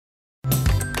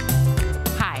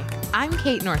I'm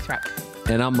Kate Northrup.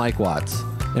 And I'm Mike Watts.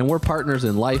 And we're partners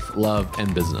in life, love,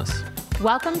 and business.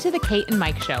 Welcome to the Kate and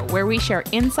Mike Show, where we share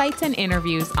insights and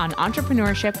interviews on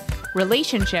entrepreneurship,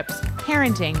 relationships,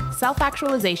 parenting,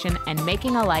 self-actualization, and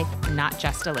making a life, not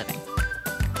just a living.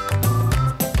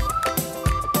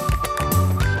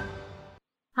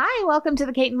 Hi, welcome to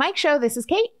the Kate and Mike Show. This is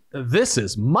Kate. This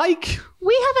is Mike.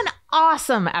 We have an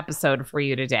awesome episode for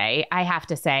you today. I have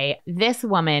to say, this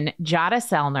woman, Jadah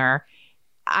Sellner,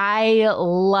 I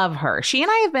love her. She and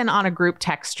I have been on a group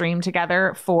text stream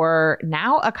together for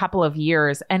now a couple of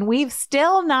years, and we've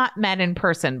still not met in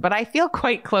person, but I feel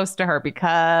quite close to her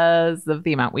because of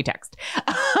the amount we text.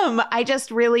 I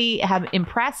just really am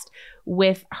impressed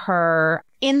with her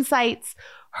insights,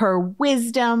 her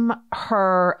wisdom,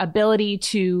 her ability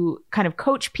to kind of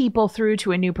coach people through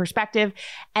to a new perspective.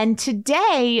 And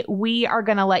today we are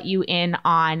going to let you in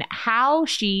on how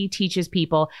she teaches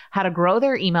people how to grow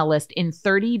their email list in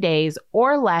 30 days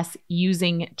or less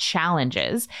using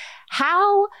challenges,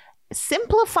 how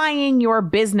simplifying your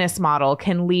business model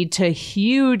can lead to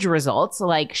huge results.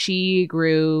 Like she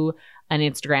grew an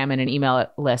Instagram and an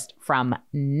email list from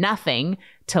nothing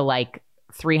to like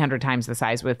 300 times the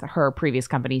size with her previous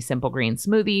company, Simple Green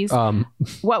Smoothies.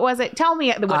 What was it? Tell me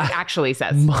what it actually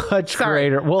says. Much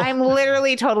greater. Well, I'm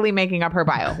literally totally making up her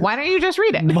bio. Why don't you just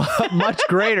read it? Much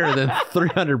greater than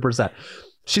 300%.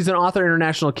 She's an author,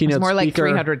 international keynote speaker. It's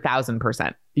more like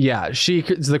 300,000%. Yeah, she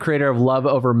is the creator of Love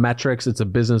Over Metrics. It's a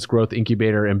business growth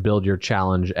incubator and build your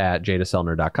challenge at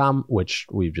jadaSellner.com, which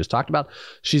we've just talked about.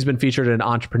 She's been featured in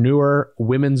Entrepreneur,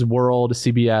 Women's World,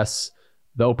 CBS,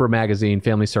 the Oprah Magazine,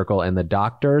 Family Circle, and The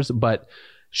Doctors. But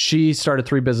she started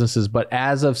 3 businesses. But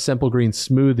as of Simple Green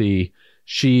Smoothie,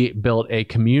 she built a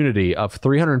community of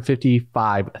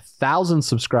 355,000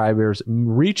 subscribers,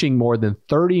 reaching more than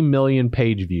 30 million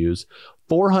page views,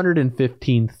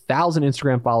 415,000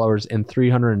 Instagram followers, and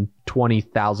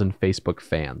 320,000 Facebook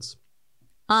fans.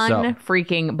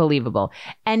 Unfreaking believable.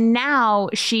 And now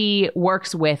she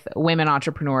works with women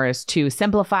entrepreneurs to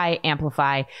simplify,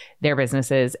 amplify their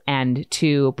businesses and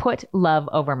to put love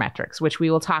over metrics, which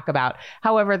we will talk about.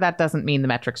 However, that doesn't mean the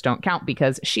metrics don't count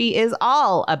because she is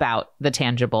all about the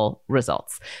tangible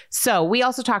results. So we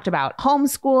also talked about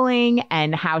homeschooling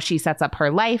and how she sets up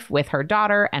her life with her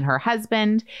daughter and her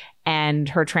husband, and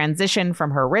her transition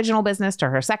from her original business to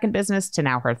her second business to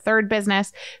now her third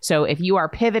business. So if you are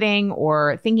pivoting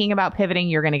or thinking about pivoting,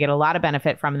 you're going to get a lot of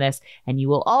benefit from this. And you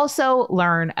will also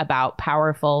learn about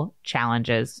powerful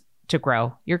challenges to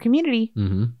grow your community.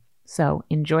 Mm-hmm. So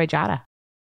enjoy Jadah.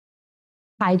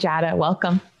 Hi, Jadah.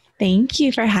 Welcome. Thank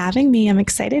you for having me. I'm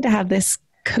excited to have this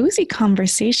cozy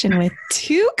conversation with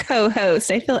 2 co-hosts.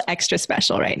 I feel extra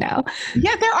special right now.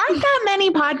 Yeah, there aren't that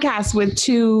many podcasts with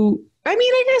 2. I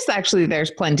mean, I guess actually there's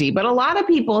plenty, but a lot of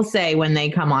people say when they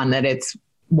come on that it's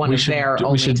one of their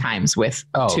only times with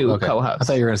 2 co-hosts. I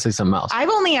thought you were going to say something else. I've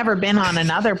only ever been on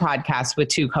another podcast with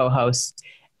 2 co-hosts.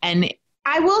 And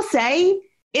I will say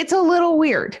it's a little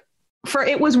weird.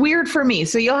 It was weird for me.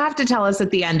 So you'll have to tell us at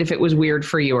the end if it was weird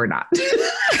for you or not.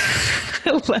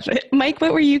 I love it. Mike,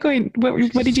 what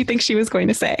did you think she was going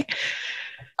to say?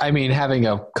 I mean, having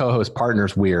a co-host partner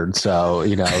is weird. So,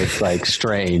 it's like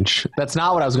strange. That's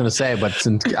not what I was going to say, but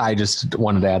since I just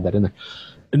wanted to add that in there.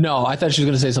 No, I thought she was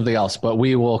going to say something else, but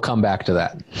we will come back to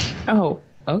that. Oh,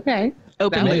 okay.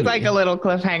 That looks like a little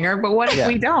cliffhanger, but what if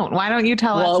we don't? Why don't you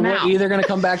tell us now? Well, we're either going to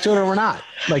come back to it or we're not.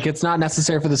 Like, it's not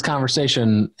necessary for this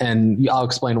conversation, and I'll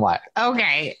explain why.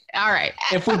 Okay. All right.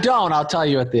 If we don't, I'll tell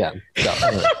you at the end. So,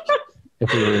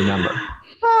 if we remember.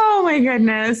 Oh, my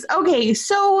goodness. Okay,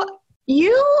 so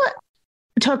you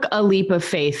took a leap of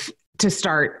faith to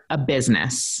start a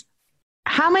business.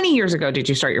 How many years ago did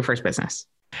you start your first business?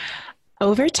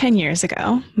 Over 10 years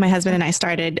ago, my husband and I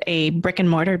started a brick and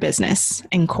mortar business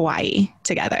in Kauai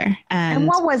together. And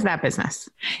what was that business?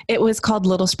 It was called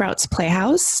Little Sprouts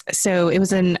Playhouse. So it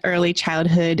was an early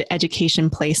childhood education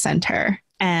play center.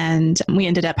 And we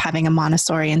ended up having a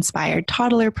Montessori-inspired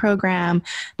toddler program.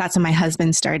 That's when my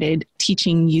husband started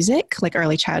teaching music, like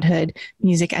early childhood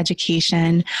music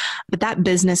education. But that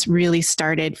business really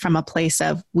started from a place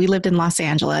of, we lived in Los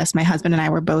Angeles. My husband and I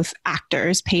were both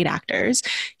actors, paid actors.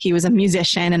 He was a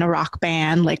musician in a rock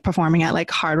band, like performing at like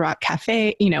Hard Rock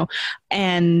Cafe,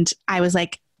 and I was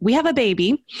like, we have a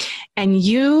baby and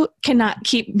you cannot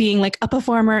keep being like a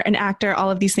performer, an actor,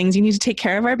 all of these things. You need to take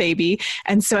care of our baby.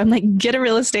 And so I'm like, get a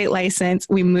real estate license.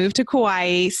 We moved to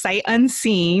Kauai, sight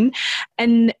unseen.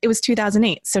 And it was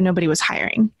 2008. So nobody was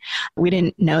hiring. We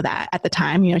didn't know that at the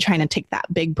time, trying to take that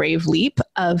big, brave leap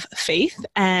of faith.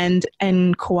 And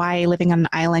in Kauai, living on an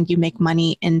island, you make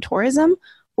money in tourism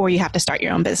or you have to start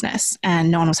your own business. And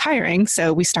no one was hiring.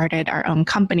 So we started our own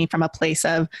company from a place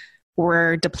of,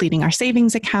 we're depleting our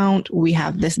savings account. We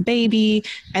have this baby.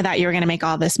 I thought you were going to make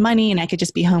all this money and I could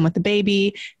just be home with the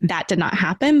baby. That did not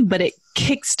happen, but it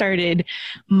kickstarted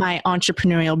my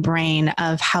entrepreneurial brain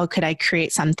of how could I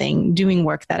create something doing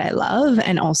work that I love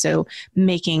and also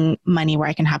making money where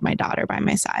I can have my daughter by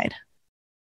my side.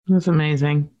 That's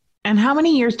amazing. And how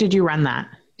many years did you run that?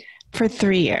 For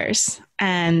 3 years.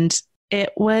 And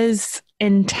it was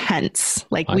intense.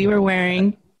 Like we were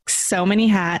wearing so many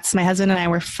hats. My husband and I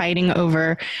were fighting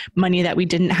over money that we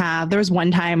didn't have. There was one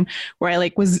time where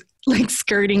I was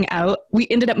skirting out. We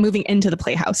ended up moving into the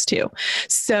playhouse too.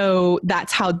 So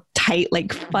that's how tight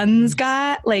funds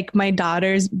got. My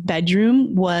daughter's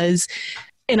bedroom was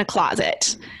in a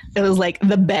closet. It was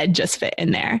the bed just fit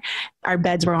in there. Our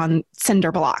beds were on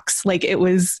cinder blocks. It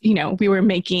was, we were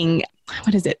making,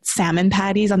 salmon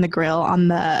patties on the grill on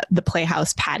the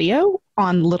playhouse patio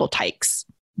on little tykes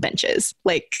benches,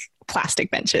 plastic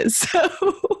benches. So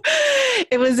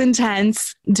it was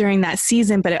intense during that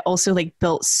season, but it also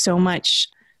built so much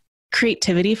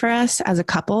creativity for us as a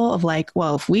couple of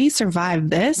well, if we survive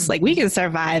this, we can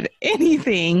survive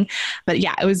anything. But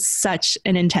yeah, it was such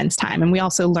an intense time. And we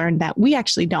also learned that we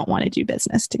actually don't want to do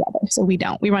business together. So we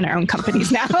run our own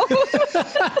companies now.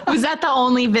 Was that the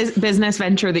only business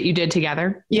venture that you did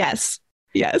together? Yes.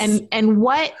 Yes.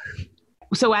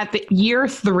 So at the year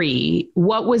 3,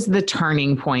 what was the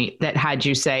turning point that had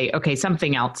you say, okay,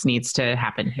 something else needs to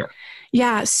happen here?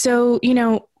 Yeah. So,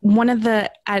 one of the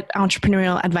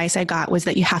entrepreneurial advice I got was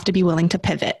that you have to be willing to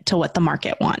pivot to what the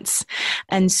market wants.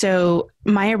 And so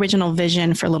my original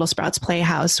vision for Little Sprouts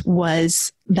Playhouse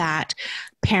was that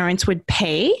parents would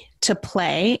pay to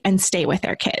play and stay with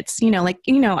their kids. You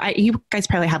guys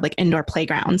probably have indoor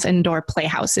playgrounds, indoor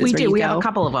playhouses. We do. We have a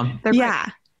couple of them. They're yeah.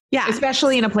 Great. Yeah.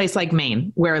 Especially in a place like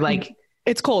Maine where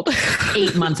it's cold.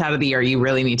 8 months out of the year, you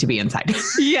really need to be inside.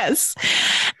 Yes.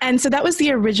 And so that was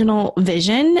the original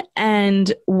vision.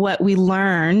 And what we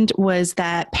learned was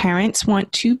that parents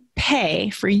want to pay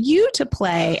for you to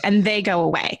play and they go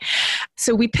away.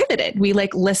 So we pivoted. We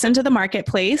listened to the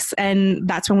marketplace, and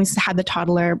that's when we had the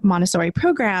toddler Montessori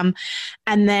program.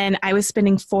 And then I was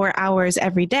spending 4 hours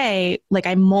every day.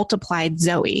 I multiplied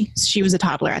Zoe. She was a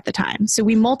toddler at the time. So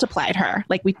we multiplied her,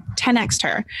 we 10x'd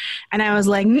her. And I was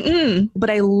but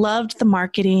I loved the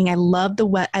marketing. I loved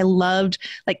I loved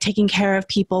taking care of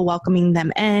people, welcoming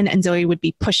them in. And Zoe would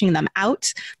be pushing them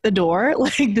out the door.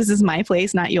 This is my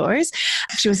place, not yours.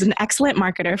 She was an excellent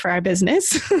marketer for our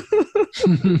business.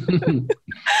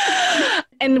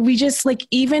 And we just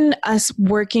even us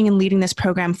working and leading this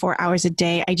program 4 hours a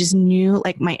day, I just knew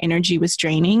my energy was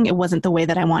draining. It wasn't the way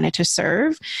that I wanted to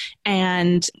serve.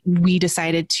 And we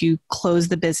decided to close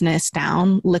the business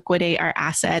down, liquidate our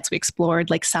assets. We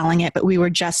explored selling it, but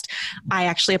I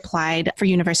actually applied for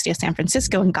University of San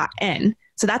Francisco and got in.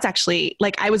 So that's actually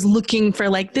I was looking for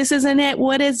this isn't it.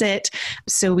 What is it?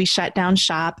 So we shut down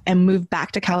shop and moved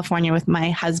back to California with my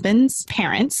husband's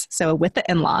parents. So with the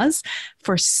in-laws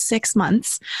for 6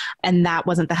 months. And that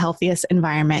wasn't the healthiest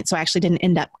environment. So I actually didn't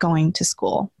end up going to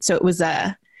school. So it was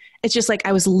it's just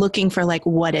I was looking for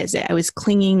what is it? I was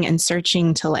clinging and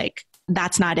searching to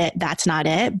that's not it. That's not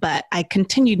it. But I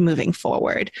continued moving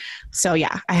forward. So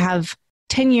yeah, I have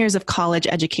 10 years of college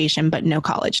education, but no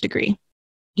college degree.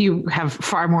 You have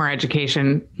far more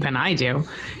education than I do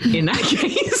in that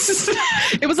case.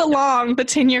 It was the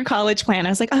 10-year college plan. I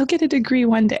was I'll get a degree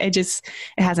one day. It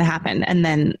hasn't happened. And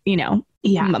then,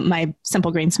 my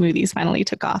Simple Grain smoothies finally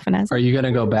took off. And are you going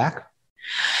to go back?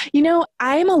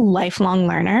 I'm a lifelong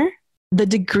learner. The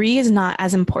degree is not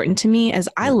as important to me as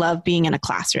I love being in a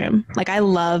classroom. I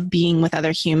love being with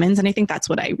other humans. And I think that's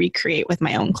what I recreate with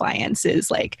my own clients is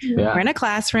we're in a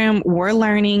classroom, we're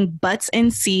learning, butts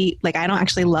in seat. I don't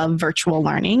actually love virtual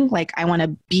learning. I want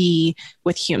to be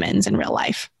with humans in real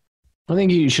life. I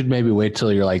think you should maybe wait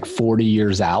till you're 40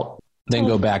 years out. Then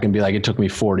go back and be it took me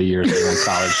 40 years to get a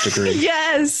college degree.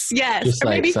 Yes. Just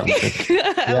maybe.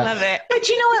 I love it. But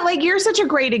you know what? You're such a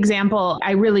great example.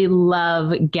 I really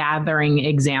love gathering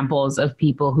examples of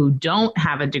people who don't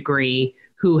have a degree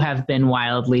who have been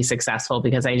wildly successful,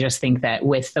 because I just think that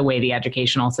with the way the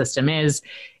educational system is,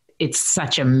 it's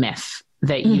such a myth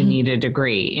that you need a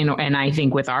degree. And I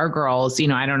think with our girls,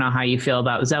 I don't know how you feel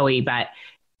about Zoe, but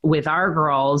with our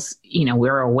girls,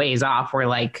 we're a ways off.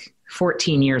 We're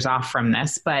 14 years off from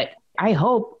this, but I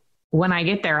hope when I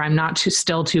get there, I'm not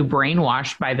still too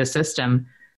brainwashed by the system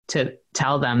to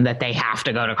tell them that they have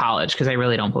to go to college, because I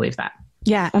really don't believe that.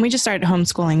 Yeah. And we just started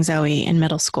homeschooling Zoe in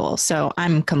middle school. So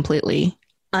I'm completely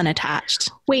unattached.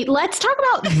 Wait, let's talk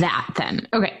about that then.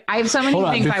 Okay. I have so many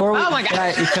things. Oh my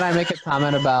God. Can I make a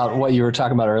comment about what you were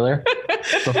talking about earlier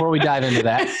before we dive into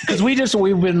that? Because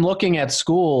we've been looking at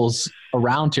schools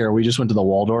around here. We just went to the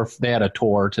Waldorf. They had a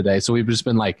tour today. So we've just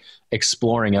been like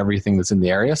exploring everything that's in the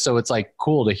area. So it's like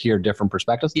cool to hear different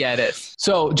perspectives. Yeah, it is.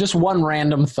 So just one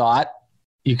random thought,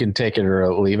 you can take it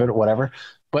or leave it, whatever.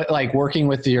 But like working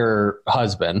with your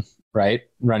husband, right?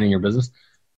 Running your business.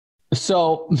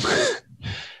 So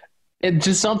it's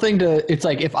just something it's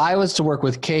like, if I was to work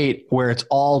with Kate where it's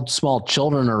all small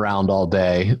children around all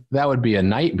day, that would be a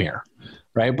nightmare.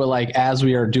 Right. But like, as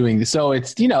we are doing, so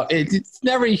it's,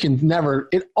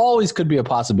 it always could be a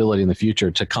possibility in the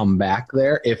future to come back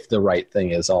there if the right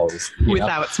thing is always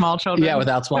without small children. Yeah.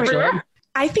 Without small children.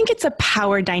 I think it's a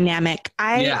power dynamic.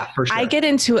 For sure. I get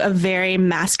into a very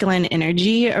masculine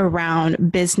energy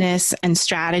around business and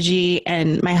strategy,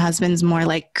 and my husband's more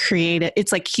like creative.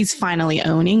 It's like he's finally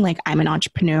owning, like, I'm an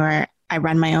entrepreneur. I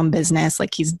run my own business.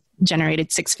 Like, he's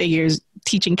generated 6 figures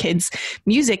teaching kids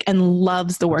music and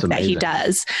loves the work that he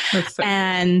does.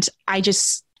 And I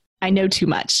know too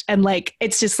much. And like,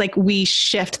 it's just like we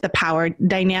shift the power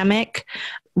dynamic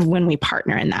when we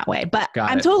partner in that way. But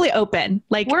I'm totally open.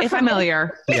 Like, we're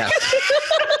familiar. Yeah.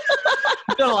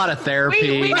 We've done a lot of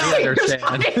therapy. We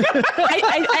understand.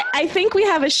 I think we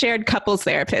have a shared couples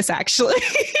therapist, actually.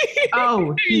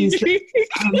 Oh, he's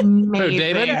amazing. Who,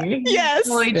 David? Yes.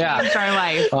 Really changed our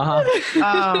life.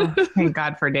 Oh, thank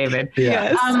God for David.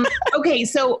 Yeah. Yes. Okay.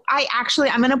 So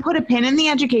I'm going to put a pin in the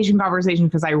education conversation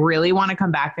because I really want to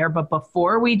come back there. But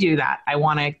before we do that, I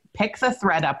want to pick the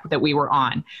thread up that we were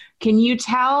on. Can you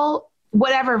tell,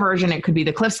 whatever version, it could be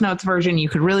the Cliff's Notes version, you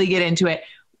could really get into it,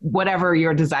 whatever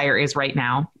your desire is right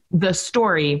now, the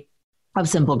story of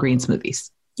Simple Green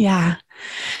Smoothies? Yeah.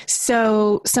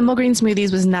 So Simple Green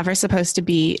Smoothies was never supposed to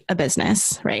be a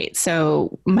business, right?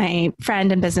 So my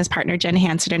friend and business partner, Jen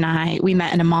Hansen, and I, we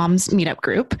met in a mom's meetup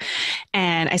group,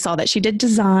 and I saw that she did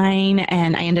design,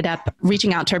 and I ended up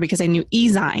reaching out to her because I knew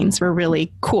e-zines were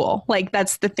really cool. Like,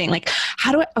 that's the thing. Like,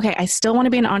 I still want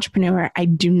to be an entrepreneur. I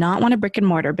do not want a brick and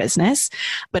mortar business,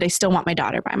 but I still want my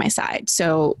daughter by my side.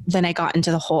 So then I got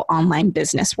into the whole online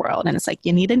business world, and it's like,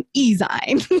 you need an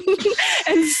e-zine.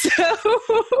 And so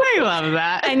I love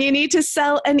that. And you need to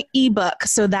sell an ebook.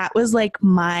 So that was like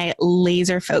my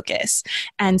laser focus.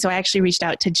 And so I actually reached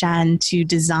out to Jen to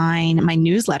design my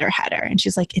newsletter header. And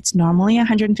she's like, it's normally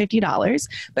 $150,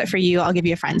 but for you, I'll give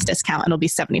you a friend's discount. It'll be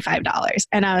 $75.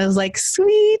 And I was like,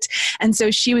 sweet. And so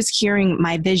she was hearing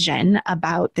my vision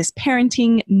about this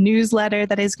parenting newsletter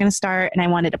that I was going to start. And I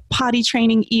wanted a potty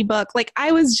training ebook. Like,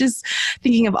 I was just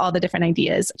thinking of all the different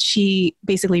ideas. She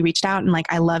basically reached out and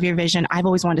like, I love your vision. I've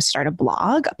always wanted to start a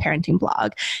blog, a parenting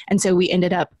blog. And so we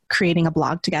ended up creating a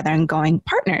blog together and going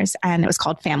partners, and it was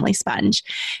called Family Sponge.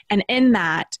 And in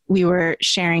that, we were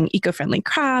sharing eco-friendly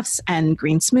crafts and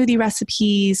green smoothie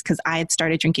recipes because I had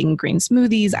started drinking green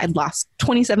smoothies. I'd lost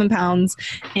 27 pounds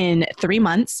in 3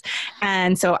 months.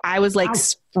 And so I was like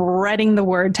spreading the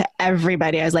word to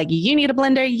everybody. I was like, you need a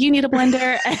blender, you need a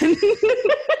blender. And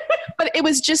but it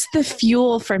was just the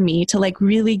fuel for me to like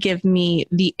really give me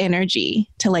the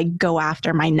energy to like go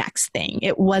after my next thing.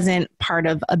 It wasn't part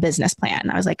of a business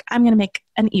plan. I was like, I'm going to make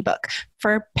an ebook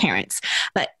for parents.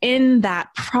 But in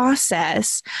that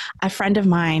process, a friend of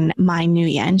mine, Mai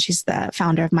Nguyen, she's the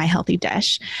founder of My Healthy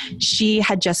Dish. She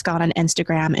had just got on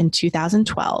Instagram in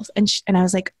 2012. And I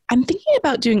was like, I'm thinking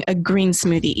about doing a green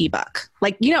smoothie ebook.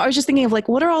 Like, I was just thinking of like,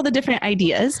 what are all the different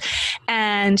ideas?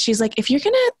 And she's like, if you're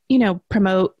going to,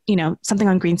 promote, something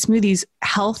on green smoothies,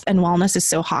 health and wellness is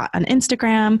so hot on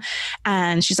Instagram.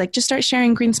 And she's like, just start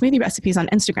sharing green smoothie recipes on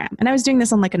Instagram. And I was doing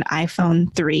this on like an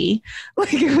iPhone 3.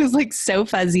 Like, it was like so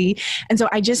fuzzy. And so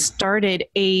I just started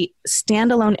a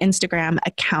standalone Instagram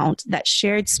account that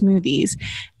shared smoothies.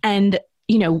 And,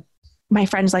 my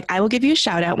friend's like, I will give you a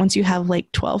shout out once you have like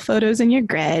 12 photos in your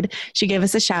grid. She gave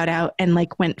us a shout out and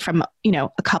like went from, a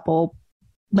couple,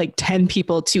 like 10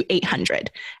 people to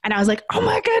 800. And I was like, oh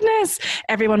my goodness,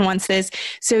 everyone wants this.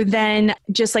 So then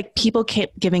just like people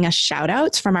kept giving us shout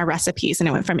outs from our recipes, and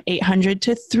it went from 800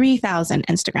 to 3,000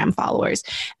 Instagram followers.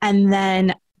 And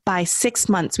then by 6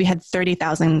 months, we had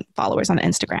 30,000 followers on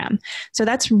Instagram. So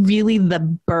that's really the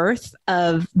birth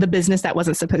of the business that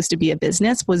wasn't supposed to be a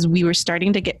business. Was we were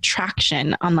starting to get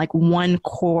traction on like one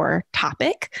core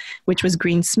topic, which was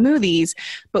green smoothies.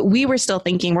 But we were still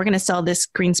thinking we're going to sell this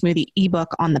green smoothie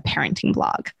ebook on the parenting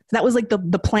blog. That was like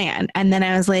the plan. And then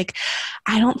I was like,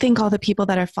 I don't think all the people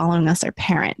that are following us are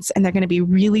parents and they're going to be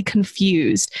really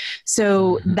confused.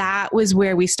 So that was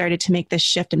where we started to make this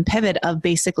shift and pivot of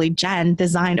basically Jen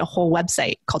designed a whole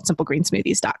website called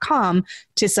simplegreensmoothies.com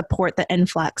to support the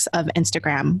influx of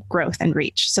Instagram growth and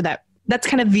reach. So that's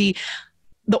kind of the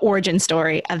origin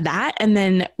story of that. And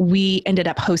then we ended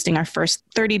up hosting our first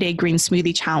 30-day green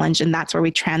smoothie challenge. And that's where we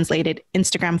translated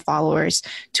Instagram followers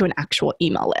to an actual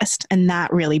email list. And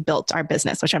that really built our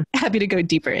business, which I'm happy to go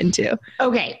deeper into.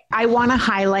 Okay. I want to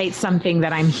highlight something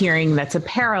that I'm hearing that's a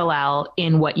parallel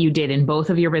in what you did in both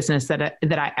of your business that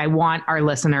I want our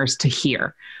listeners to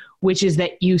hear, which is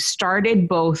that you started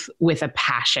both with a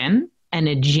passion and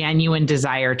a genuine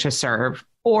desire to serve,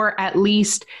 or at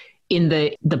least in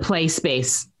the play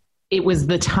space, it was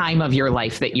the time of your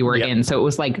life that you were in. So it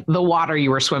was like the water you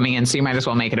were swimming in. So you might as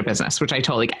well make it a business, which I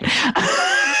totally get.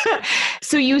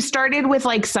 So you started with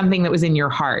like something that was in your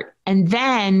heart, and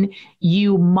then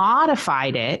you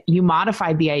modified it. You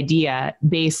modified the idea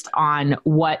based on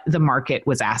what the market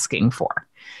was asking for.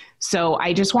 So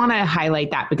I just want to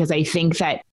highlight that because I think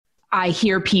that I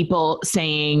hear people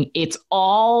saying it's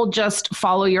all just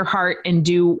follow your heart and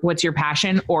do what's your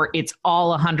passion, or it's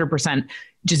all 100%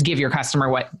 just give your customer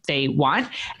what they want.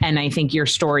 And I think your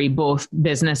story, both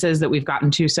businesses that we've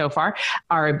gotten to so far,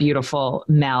 are a beautiful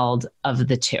meld of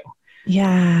the two.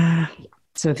 Yeah.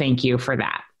 So thank you for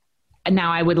that.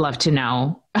 Now I would love to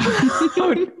know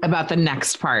about the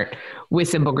next part with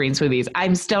Simple Green Smoothies.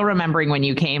 I'm still remembering when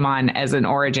you came on as an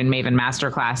Origin Maven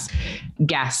Masterclass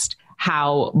guest,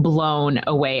 how blown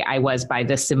away I was by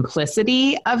the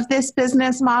simplicity of this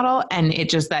business model. And it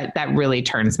just, that really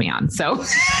turns me on. So,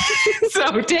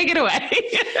 so take it away.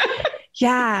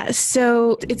 Yeah.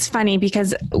 So it's funny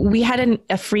because we had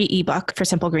a free ebook for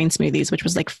Simple Green Smoothies, which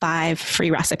was like 5 free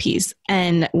recipes.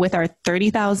 And with our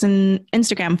 30,000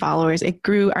 Instagram followers, it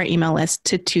grew our email list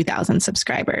to 2,000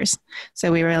 subscribers.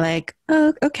 So we were like,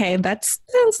 oh, okay, that's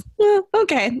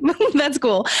okay. That's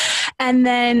cool. And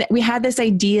then we had this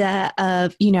idea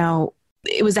of,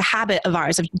 it was a habit of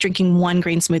ours of drinking 1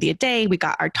 green smoothie a day. We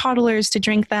got our toddlers to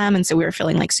drink them. And so we were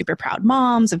feeling like super proud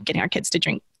moms of getting our kids to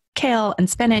drink kale and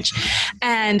spinach.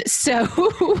 And so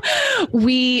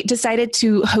we decided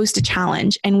to host a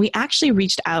challenge, and we actually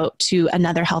reached out to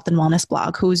another health and wellness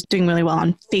blog who's doing really well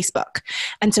on Facebook.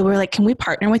 And so we're like, can we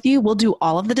partner with you? We'll do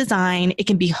all of the design. It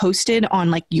can be hosted on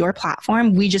like your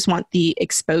platform. We just want the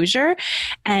exposure.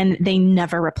 And they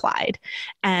never replied.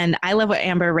 And I love what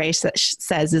Amber Ray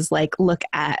says is like, look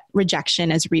at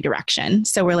rejection as redirection.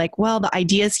 So we're like, well, the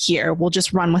idea is here. We'll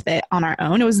just run with it on our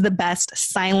own. It was the best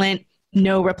silent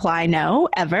no reply, no,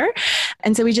 ever.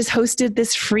 And so we just hosted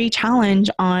this free challenge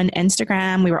on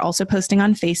Instagram. We were also posting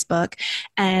on Facebook,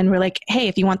 and we're like, hey,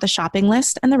 if you want the shopping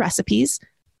list and the recipes,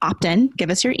 opt in, give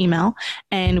us your email.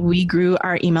 And we grew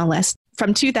our email list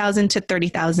from 2,000 to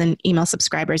 30,000 email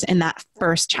subscribers in that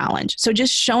first challenge. So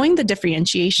just showing the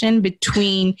differentiation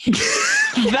between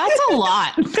that's a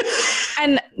lot.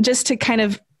 And just to kind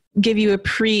of give you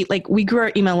we grew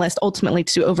our email list ultimately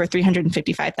to over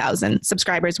 355,000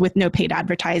 subscribers with no paid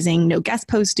advertising, no guest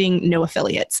posting, no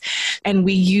affiliates. And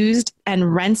we used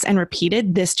and rinsed and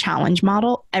repeated this challenge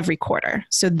model every quarter.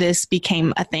 So this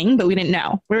became a thing, but we didn't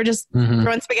know. We were just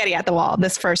throwing spaghetti at the wall,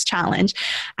 this first challenge.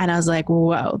 And I was like,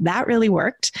 whoa, that really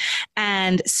worked.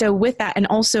 And so with that, and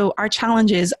also our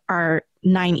challenges are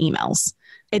 9 emails.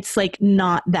 It's like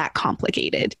not that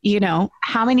complicated,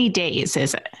 How many days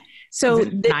is it? So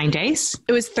 9 days?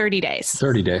 It was 30 days.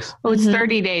 30 days. Oh, it's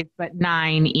 30 days, but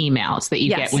 9 emails that you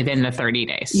get within the 30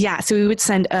 days. Yeah. So we would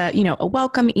send a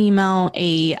welcome email,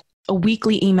 a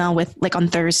weekly email with like on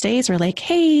Thursdays, we're like,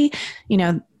 hey,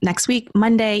 next week,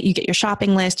 Monday, you get your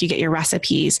shopping list, you get your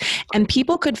recipes, and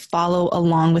people could follow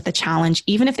along with the challenge,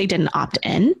 even if they didn't opt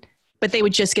in, but they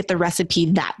would just get the recipe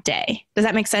that day. Does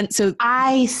that make sense? So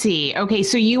I see. Okay.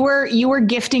 So you were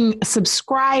gifting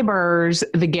subscribers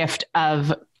the gift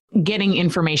of getting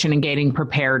information and getting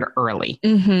prepared early.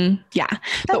 Mm-hmm. Yeah.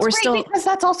 But we're still, because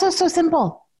that's also so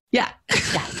simple. Yeah.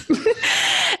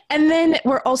 And then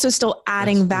we're also still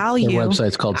adding value. Their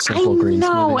website's called Simple Green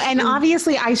Smoothies. And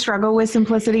obviously I struggle with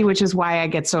simplicity, which is why I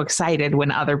get so excited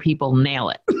when other people nail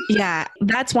it. Yeah.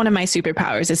 That's one of my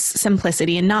superpowers is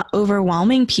simplicity and not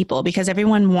overwhelming people, because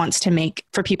everyone wants to make,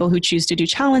 for people who choose to do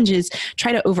challenges,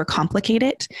 try to overcomplicate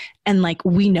it. And like,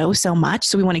 we know so much,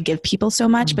 so we want to give people so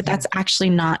much, but that's actually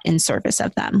not in service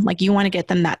of them. Like you want to get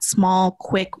them that small,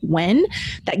 quick win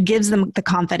that gives them the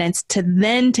confidence to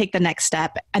then take the next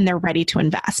step and they're ready to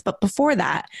invest. But before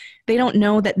that, they don't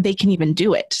know that they can even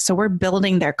do it. So we're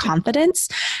building their confidence,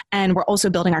 and we're also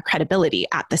building our credibility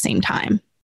at the same time.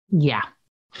 Yeah.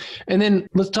 And then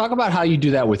let's talk about how you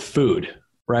do that with food,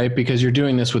 right? Because you're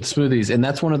doing this with smoothies. And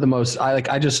that's one of the most,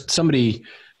 somebody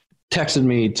texted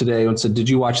me today and said, did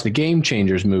you watch the Game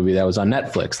Changers movie that was on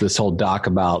Netflix? This whole doc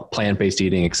about plant-based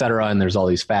eating, et cetera. And there's all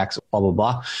these facts, blah, blah,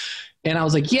 blah. And I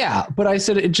was like, yeah, but I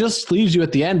said, it just leaves you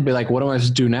at the end, be like, what am I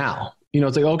supposed to do now?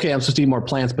 It's like, okay, I'm supposed to eat more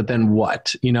plants, but then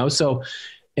what? So,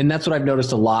 and that's what I've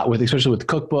noticed a lot with, especially with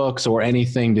cookbooks or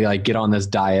anything to like get on this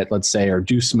diet, let's say, or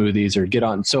do smoothies or get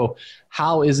on. So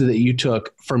how is it that you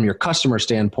took from your customer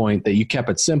standpoint that you kept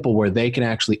it simple where they can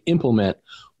actually implement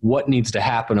what needs to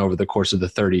happen over the course of the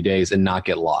 30 days and not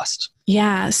get lost?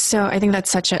 Yeah. So I think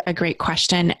that's such a great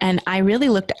question. And I really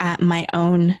looked at my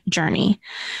own journey.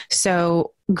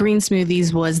 So green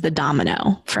smoothies was the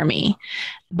domino for me,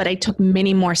 but I took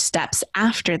many more steps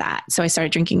after that. So I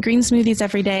started drinking green smoothies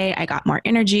every day. I got more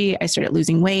energy. I started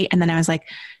losing weight. And then I was like,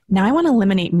 now I want to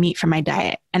eliminate meat from my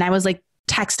diet. And I was like,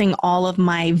 texting all of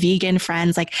my vegan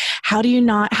friends, like, how do you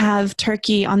not have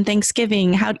turkey on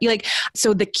Thanksgiving? How do you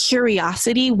so the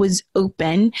curiosity was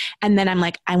open. And then I'm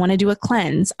like, I want to do a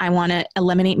cleanse. I want to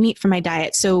eliminate meat from my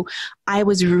diet. So I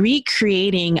was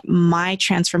recreating my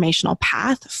transformational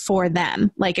path for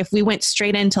them. Like if we went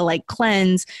straight into like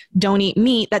cleanse, don't eat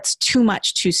meat, that's too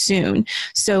much too soon.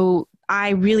 So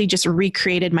I really just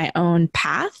recreated my own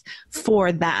path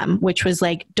for them, which was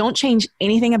like, don't change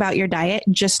anything about your diet.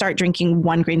 Just start drinking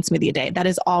one green smoothie a day. That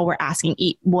is all we're asking.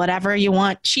 Eat whatever you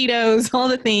want, Cheetos, all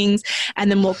the things. And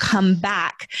then we'll come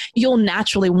back. You'll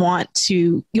naturally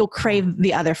you'll crave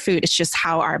the other food. It's just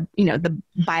how our, the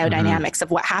biodynamics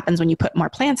of what happens when you put more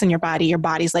plants in your body. Your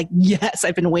body's like, yes,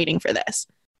 I've been waiting for this.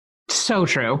 So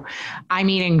true. I'm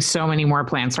eating so many more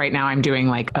plants right now. I'm doing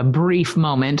like a brief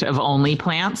moment of only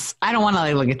plants. I don't want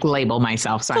to label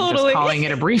myself, so I'm just calling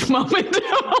it a brief moment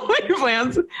of only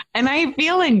plants. And I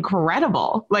feel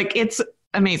incredible. Like it's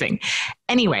amazing.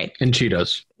 Anyway. And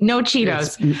Cheetos. No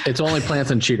Cheetos. It's only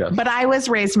plants and Cheetos. But I was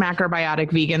raised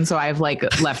macrobiotic vegan, so I have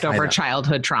like leftover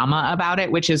childhood trauma about it,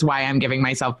 which is why I'm giving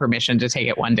myself permission to take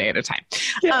it one day at a time.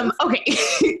 Yes.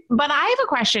 Okay. But I have a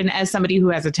question as somebody who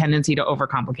has a tendency to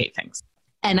overcomplicate things.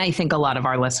 And I think a lot of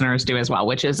our listeners do as well,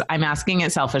 which is I'm asking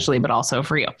it selfishly, but also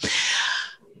for you.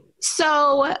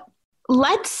 So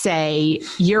let's say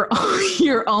your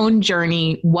own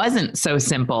journey wasn't so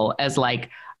simple as like,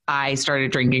 I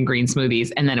started drinking green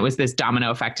smoothies and then it was this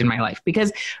domino effect in my life.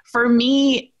 Because for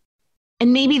me,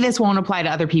 and maybe this won't apply to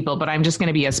other people, but I'm just going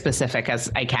to be as specific as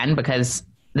I can because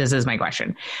this is my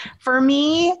question. For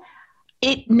me,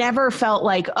 it never felt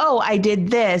like, oh, I did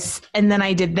this and then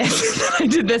I did this, and I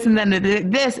did this and then I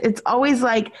did this. It's always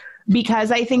like,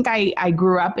 because I think I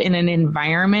grew up in an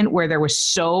environment where there was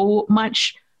so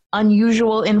much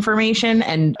unusual information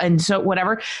and so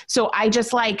whatever. So I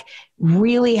just like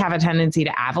really have a tendency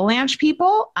to avalanche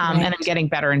people. Right. And I'm getting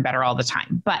better and better all the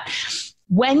time. But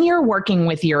when you're working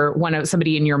with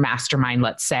somebody in your mastermind,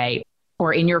 let's say,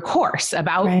 or in your course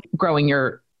about growing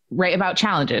about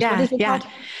challenges. Yeah. What is it called?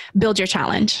 Build your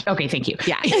challenge. Okay. Thank you.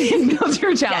 Yeah. Build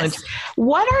your challenge. Yes.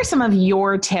 What are some of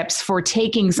your tips for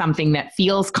taking something that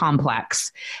feels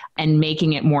complex and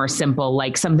making it more simple,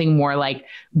 like something more like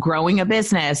growing a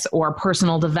business or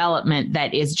personal development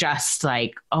that is just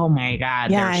like, oh my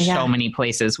God, there's so many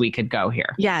places we could go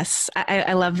here. Yes.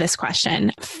 I love this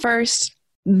question. First,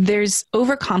 there's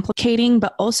overcomplicating,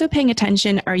 but also paying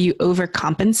attention. Are you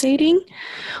overcompensating?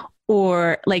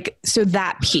 Or so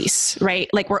that piece, right?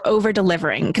 Like we're over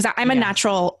delivering because I'm a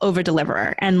natural over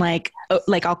deliverer and like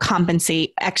I'll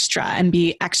compensate extra and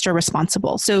be extra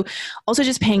responsible. So also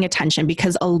just paying attention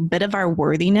because a bit of our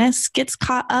worthiness gets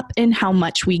caught up in how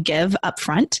much we give up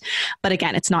front. But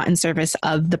again, it's not in service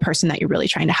of the person that you're really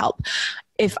trying to help.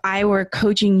 If I were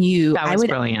coaching you, that was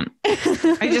brilliant.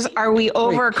 Are we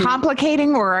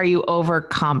overcomplicating or are you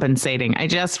overcompensating? I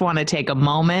just want to take a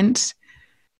moment.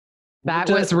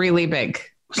 That was really big.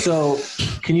 So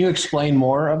can you explain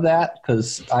more of that?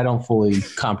 Because I don't fully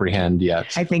comprehend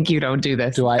yet. I think you don't do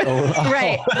this. Do I?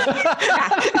 Right.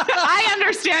 I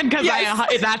understand because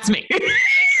that's me.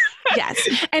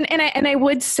 Yes. And I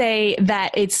would say that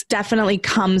it's definitely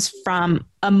comes from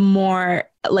a more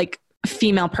like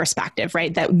female perspective,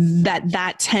 right?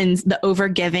 That tends the over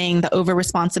giving, the over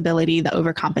responsibility, the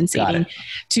overcompensating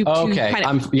to kind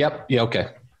of. Okay.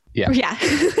 Yeah.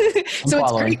 So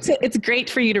it's great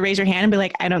for you to raise your hand and be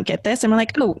like, I don't get this. And we're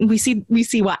like, oh, we see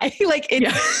why.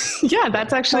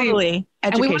 That's actually totally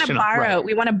educational. And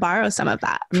we want to borrow some of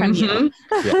that from you.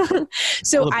 Yeah.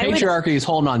 So the patriarchy is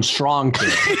holding on strong to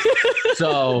it.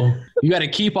 So you got to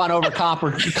keep on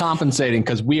overcompensating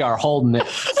because we are holding it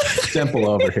simple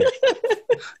over here.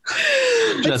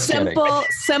 Just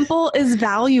simple is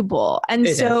valuable. And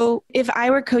if I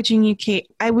were coaching you, Kate,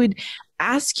 I would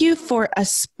ask you for a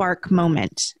spark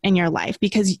moment in your life,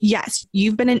 because yes,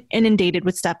 you've been inundated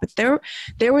with stuff, but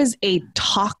there was a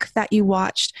talk that you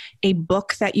watched, a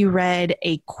book that you read,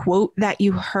 a quote that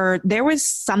you heard. There was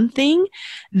something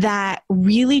that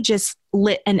really just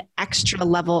lit an extra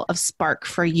level of spark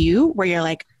for you, where you're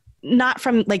like, not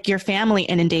from like your family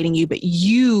inundating you, but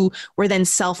you were then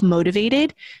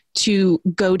self-motivated to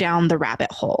go down the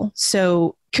rabbit hole.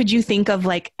 So could you think of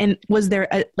like, and was there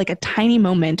a tiny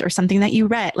moment or something that you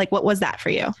read? Like, what was that for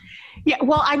you? Yeah.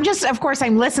 Well, of course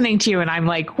I'm listening to you and I'm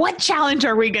like, what challenge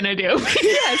are we going to do?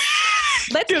 Yes.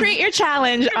 Let's create your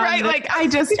challenge. Right. Like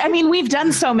we've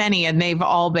done so many and they've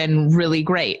all been really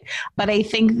great. But I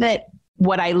think that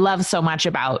what I love so much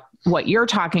about what you're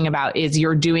talking about is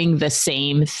you're doing the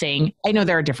same thing. I know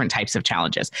there are different types of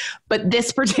challenges, but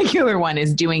this particular one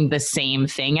is doing the same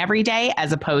thing every day,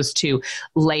 as opposed to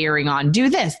layering on, do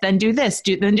this, then do this,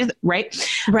 right?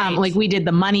 Like we did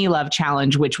the Money Love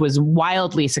Challenge, which was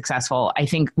wildly successful. I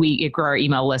think it grew our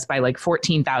email list by like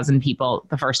 14,000 people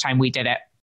the first time we did it.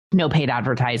 No paid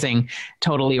advertising,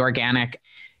 totally organic,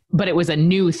 but it was a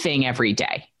new thing every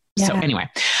day. Yeah. So anyway,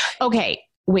 okay.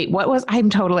 Wait,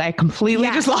 I completely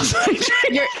just lost my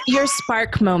train. Your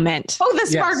spark moment. Oh, the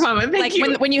spark moment. Thank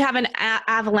you. When you have an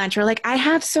avalanche, you're like, I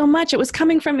have so much. It was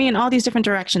coming from me in all these different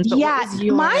directions. But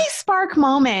my spark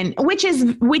moment, which is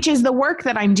the work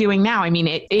that I'm doing now. I mean,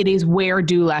 it is where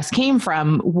Do Less came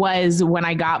from, was when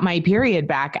I got my period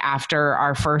back after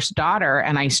our first daughter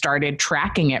and I started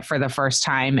tracking it for the first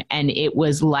time. And it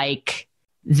was like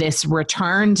this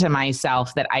return to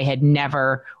myself that I had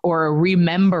never, or a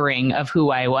remembering of who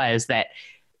I was, that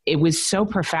it was so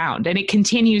profound. And it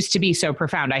continues to be so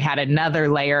profound. I had another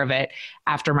layer of it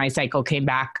after my cycle came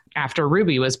back after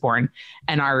Ruby was born.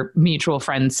 And our mutual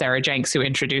friend, Sarah Jenks, who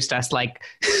introduced us, like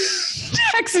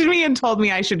texted me and told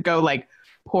me I should go like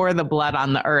pour the blood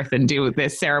on the earth and do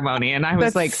this ceremony. And I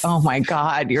was like, oh my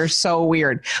God, you're so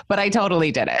weird. But I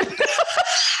totally did it.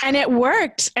 And it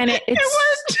worked. And it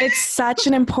worked. It's such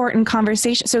an important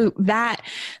conversation. So that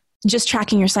just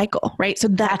tracking your cycle, right? So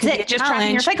that's it. Just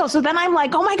tracking your cycle. So then I'm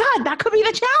like, oh my God, that could be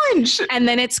the challenge. And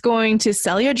then it's going to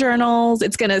sell your journals.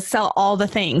 It's going to sell all the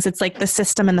things. It's like the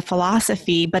system and the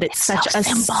philosophy, but it's such a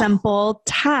simple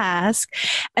task.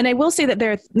 And I will say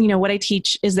that what I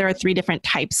teach is there are 3 different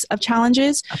types of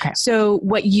challenges. Okay. So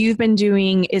what you've been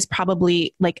doing is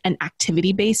probably like an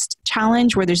activity-based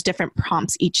challenge where there's different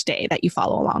prompts each day that you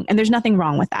follow along. And there's nothing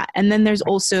wrong with that. And then there's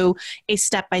also a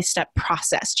step-by-step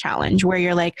process challenge where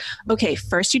you're like, okay,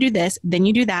 first you do this, then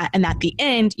you do that. And at the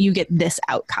end, you get this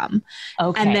outcome.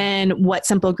 Okay. And then what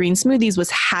Simple Green Smoothies was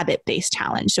habit-based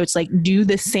challenge. So it's like, do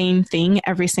the same thing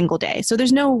every single day. So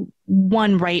there's no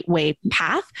one right way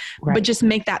path, but just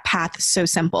make that path so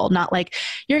simple. Not like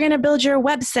you're going to build your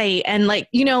website and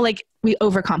we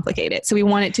overcomplicate it. So we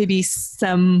want it to be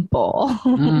simple.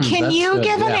 Can you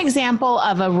give an example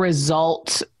of a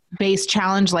result-based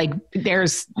challenge? Like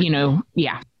there's,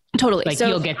 Totally. Like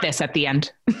you'll get this at the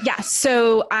end. Yeah.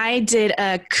 So I did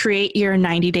a create your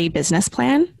 90-day business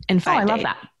plan in 5 days. I love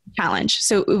that challenge.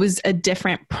 So it was a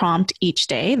different prompt each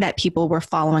day that people were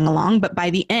following along. But by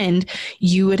the end,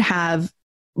 you would have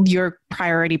your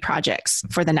priority projects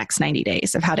for the next 90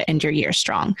 days of how to end your year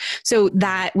strong. So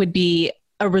that would be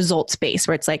a results base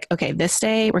where it's like, okay, this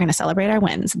day we're going to celebrate our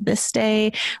wins. This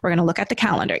day we're going to look at the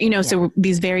calendar, so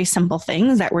these very simple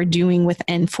things that we're doing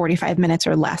within 45 minutes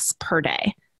or less per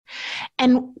day.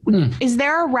 And is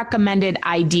there a recommended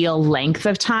ideal length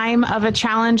of time of a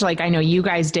challenge? Like I know you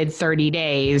guys did 30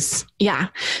 days. Yeah.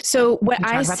 So what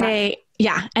I say,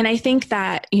 and I think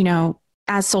that,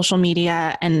 as social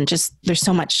media and just there's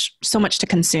so much to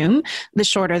consume, the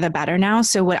shorter the better now.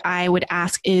 So what I would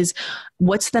ask is,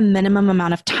 what's the minimum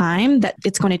amount of time that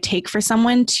it's going to take for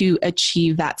someone to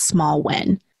achieve that small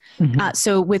win? Mm-hmm.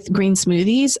 So with green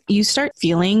smoothies, you start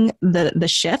feeling the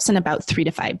shifts in about 3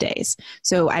 to 5 days.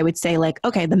 So I would say like,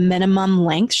 okay, the minimum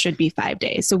length should be 5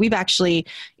 days. So we've actually,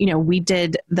 we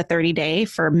did the 30 day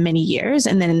for many years,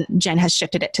 and then Jen has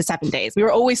shifted it to 7 days. We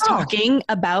were always talking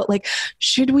about like,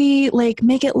 should we like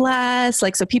make it less?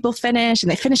 Like, so people finish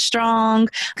and they finish strong,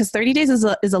 because 30 days is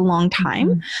a long time.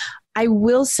 Mm-hmm. I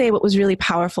will say what was really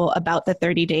powerful about the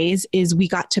 30 days is we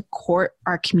got to court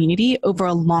our community over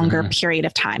a longer period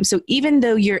of time. So even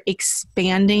though you're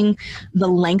expanding the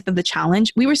length of the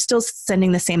challenge, we were still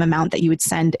sending the same amount that you would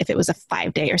send if it was a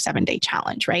 5-day or 7-day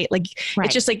challenge, right? Like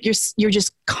it's just like you're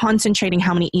just concentrating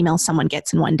how many emails someone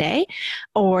gets in one day,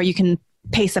 or you can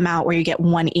pace them out where you get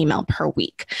one email per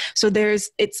week. So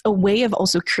it's a way of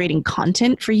also creating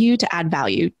content for you to add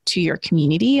value to your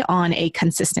community on a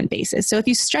consistent basis. So if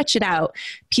you stretch it out,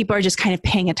 people are just kind of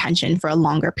paying attention for a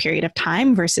longer period of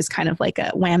time versus kind of like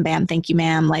a wham, bam, thank you,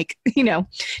 ma'am, like,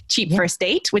 cheap first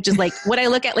date, which is like what I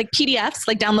look at, like PDFs,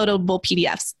 like downloadable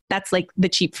PDFs. That's like the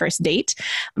cheap first date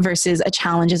versus a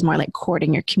challenge is more like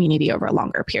courting your community over a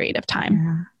longer period of time.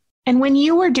 Yeah. And when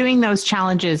you were doing those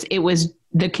challenges, it was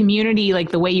the community,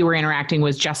 like the way you were interacting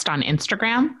was just on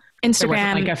Instagram? There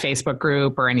wasn't like a Facebook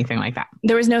group or anything like that?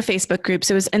 There was no Facebook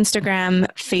groups. It was Instagram,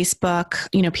 Facebook.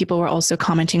 People were also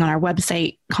commenting on our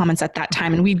website comments at that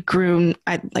time. And we'd grown,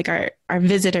 like our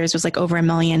visitors was like over 1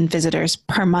 million visitors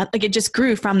per month. Like it just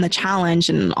grew from the challenge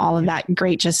and all of that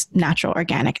great, just natural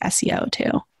organic SEO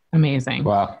too. Amazing.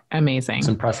 Wow. Amazing. It's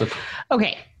impressive.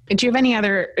 Okay. Do you have any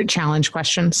other challenge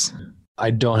questions?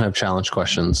 I don't have challenge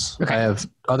questions. Okay. I have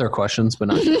other questions, but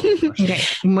not questions. Okay.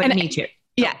 Me too.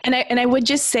 Yeah. And I would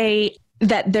just say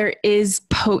that there is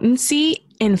potency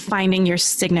in finding your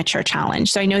signature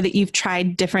challenge. So I know that you've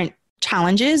tried different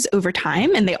challenges over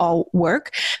time and they all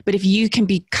work. But if you can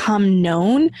become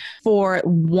known for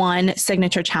one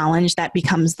signature challenge that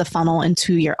becomes the funnel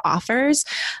into your offers,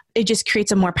 it just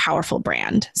creates a more powerful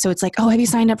brand. So it's like, oh, have you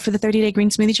signed up for the 30-day green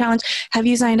smoothie challenge? Have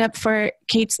you signed up for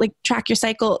Kate's like track your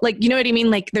cycle? Like, you know what I mean?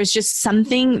 Like there's just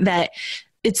something that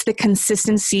it's the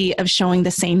consistency of showing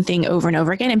the same thing over and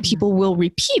over again, and people will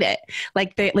repeat it.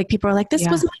 Like people are like, this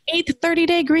was my 8th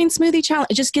 30-day green smoothie challenge.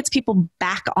 It just gets people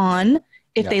back on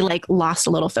if they like lost a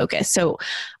little focus. So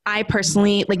I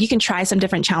personally, like you can try some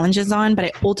different challenges on, but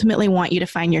I ultimately want you to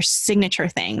find your signature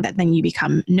thing that then you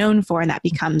become known for, and that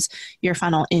becomes your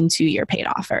funnel into your paid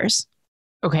offers.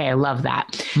 Okay. I love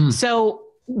that. So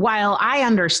while I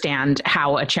understand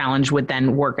how a challenge would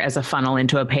then work as a funnel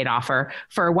into a paid offer,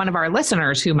 for one of our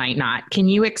listeners who might not, can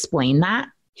you explain that?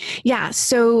 Yeah.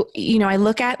 So, I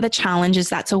look at the challenges.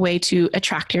 That's a way to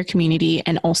attract your community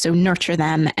and also nurture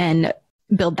them and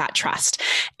build that trust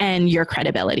and your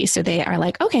credibility. So they are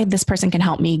like, okay, this person can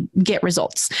help me get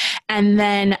results. And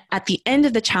then at the end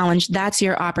of the challenge, that's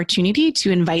your opportunity to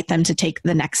invite them to take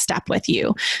the next step with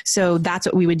you. So that's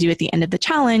what we would do at the end of the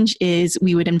challenge is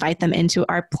we would invite them into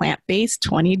our plant-based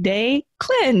 20-day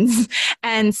cleanse.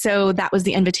 And so that was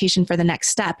the invitation for the next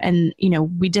step. And,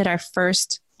 we did our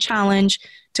first challenge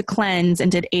to cleanse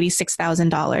and did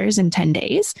 $86,000 in 10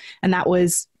 days. And that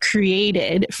was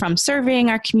created from surveying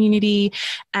our community.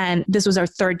 And this was our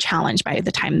third challenge by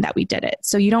the time that we did it.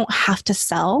 So you don't have to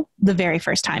sell the very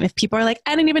first time. If people are like,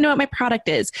 I don't even know what my product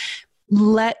is,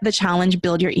 let the challenge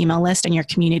build your email list and your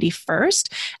community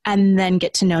first, and then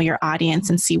get to know your audience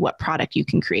and see what product you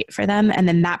can create for them. And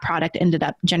then that product ended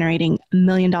up generating over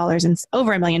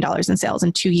 $1 million in sales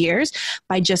in 2 years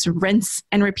by just rinse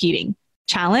and repeating.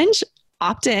 Challenge,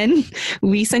 opt in,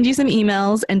 we send you some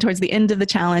emails, and towards the end of the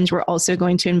challenge, we're also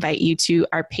going to invite you to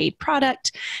our paid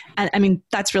product. And I mean,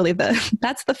 that's really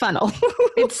that's the funnel.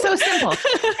 It's so simple.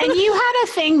 And you had a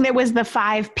thing that was the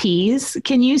 5 Ps.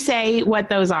 Can you say what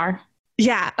those are?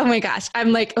 Yeah. Oh my gosh.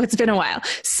 I'm like, it's been a while.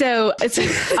 So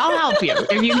I'll help you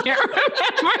if you can't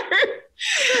remember.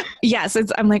 Yes,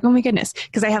 I'm like, oh my goodness,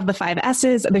 because I have the 5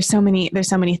 S's. There's so many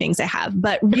things I have,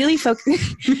 but really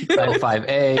focus. 5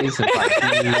 A's and 5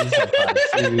 B's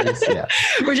and 5 C's. Yeah.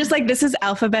 We're just like, this is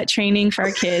alphabet training for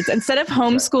our kids. Instead of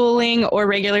homeschooling or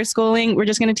regular schooling, we're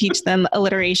just going to teach them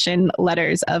alliteration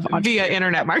letters of via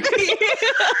internet marketing.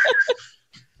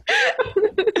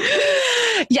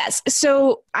 Yes.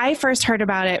 So I first heard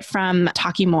about it from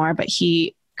Talkie Moore, but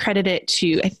he credited it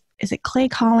to, is it Clay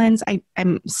Collins?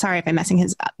 I'm sorry if I'm messing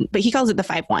his up, but he calls it the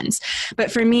 5 1s.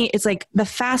 But for me, it's like the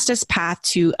fastest path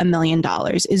to $1 million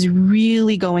is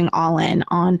really going all in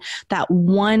on that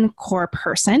one core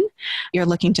person you're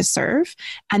looking to serve,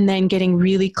 and then getting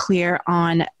really clear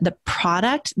on the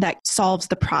product that solves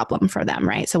the problem for them,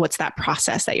 right? So what's that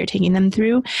process that you're taking them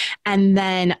through? And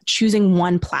then choosing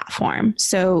one platform.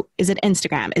 So is it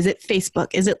Instagram? Is it Facebook?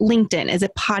 Is it LinkedIn? Is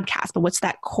it podcast? But what's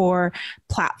that core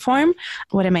platform?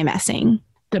 What am I missing?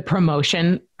 The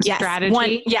promotion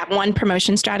strategy? One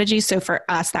promotion strategy. So for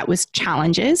us, that was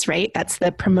challenges, right? That's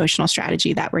the promotional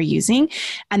strategy that we're using.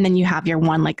 And then you have your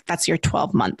one, like that's your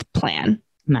 12-month plan.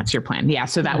 And that's your plan. Yeah.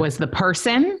 So that was the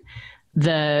person,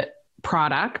 the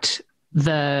product,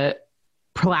 the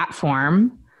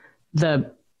platform,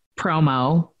 the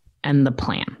promo, and the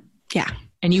plan. Yeah.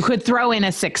 And you could throw in a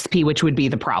 6P, which would be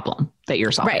the problem that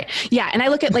you're solving. Right. Yeah. And I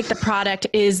look at like the product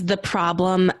is the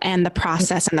problem and the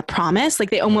process and the promise.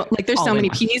 Like they almost like there's all so many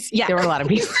P's. Yeah. There were a lot of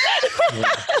P's.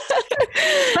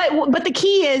 But the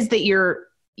key is that you're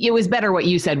it was better what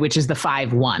you said, which is the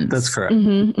 5 ones. That's correct.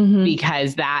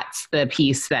 Because that's the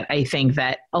piece that I think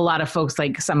that a lot of folks,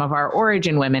 like some of our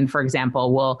origin women, for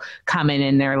example, will come in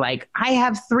and they're like, I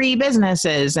have 3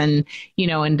 businesses and, you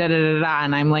know, and da, da, da, da.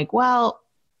 And I'm like, well,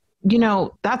 you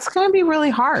know, that's going to be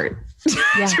really hard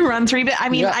to run 3. I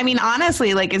mean,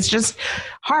 honestly, like it's just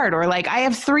hard. Or like I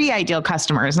have 3 ideal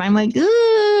customers and I'm like,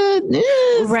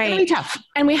 it's right. Really tough.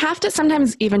 And we have to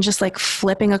sometimes even just like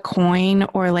flipping a coin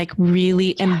or like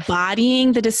really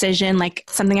embodying the decision. Like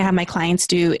something I have my clients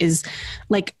do is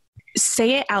like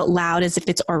say it out loud as if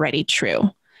it's already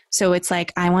true. So it's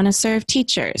like, I want to serve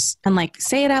teachers, and like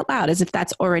say it out loud as if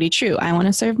that's already true. I want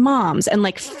to serve moms, and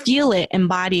like feel it,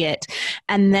 embody it.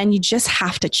 And then you just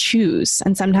have to choose.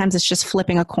 And sometimes it's just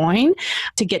flipping a coin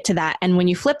to get to that. And when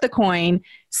you flip the coin,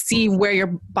 see where your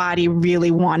body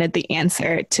really wanted the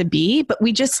answer to be. But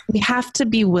we have to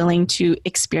be willing to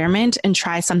experiment and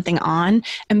try something on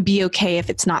and be okay if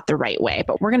it's not the right way.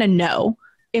 But we're going to know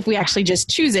if we actually just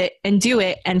choose it and do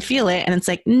it and feel it. And it's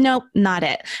like, nope, not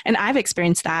it. And I've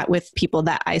experienced that with people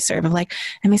that I serve of like,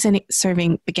 am I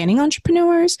serving beginning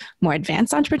entrepreneurs, more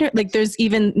advanced entrepreneurs? Like there's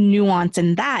even nuance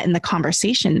in that in the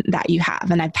conversation that you have.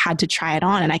 And I've had to try it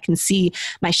on and I can see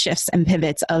my shifts and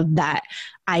pivots of that.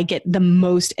 I get the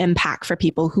most impact for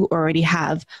people who already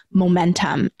have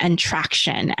momentum and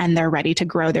traction and they're ready to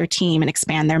grow their team and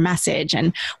expand their message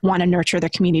and want to nurture their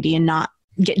community and not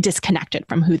get disconnected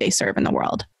from who they serve in the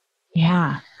world.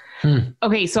 Yeah.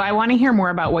 Okay. So I want to hear more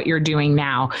about what you're doing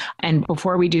now. And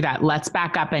before we do that, let's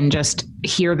back up and just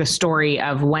hear the story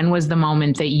of when was the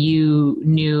moment that you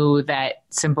knew that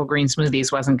Simple Green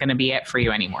Smoothies wasn't going to be it for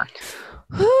you anymore?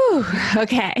 Whew,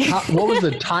 okay. What was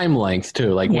the time length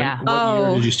too? Like what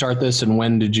year did you start this and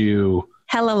when did you?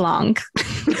 Hella long.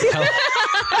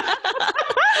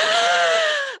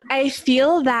 I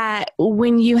feel that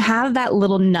when you have that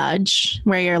little nudge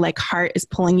where your like heart is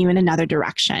pulling you in another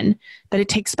direction, that it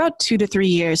takes about 2 to 3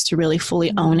 years to really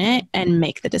fully own it and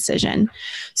make the decision.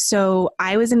 So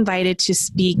I was invited to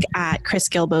speak at Chris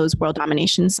Gilbo's World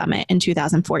Domination Summit in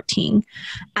 2014.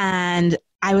 And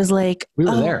I was like, we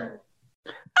were there.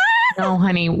 No,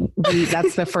 honey,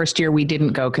 that's the first year we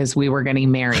didn't go because we were getting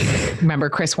married. Remember,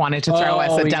 Chris wanted to throw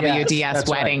us a WDS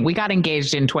wedding. Right. We got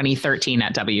engaged in 2013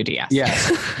 at WDS.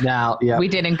 Yes. Now, yeah. We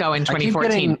didn't go in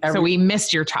 2014, so we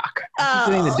missed your talk. I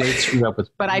keep getting the dates screwed up with.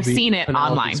 But I've seen it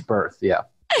online. Birth, yeah.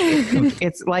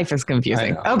 Life is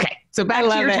confusing. Okay. So back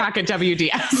to your talk at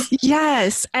WDS.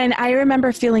 Yes. And I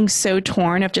remember feeling so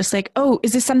torn of just like, oh,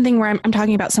 is this something where I'm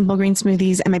talking about Simple Green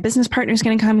Smoothies and my business partner is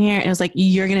going to come here? And it was like,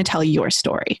 you're going to tell your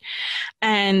story.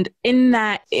 And in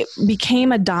that, it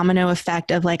became a domino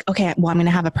effect of like, okay, well, I'm going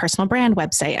to have a personal brand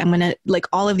website. I'm going to like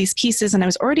all of these pieces. And I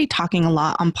was already talking a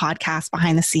lot on podcasts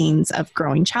behind the scenes of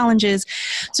growing challenges.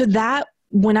 So that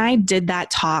when I did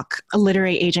that talk, a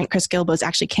literary agent, Chris Gilbos,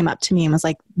 actually came up to me and was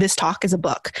like, this talk is a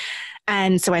book.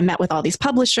 And so I met with all these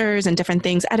publishers and different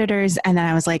things, editors. And then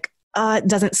I was like, it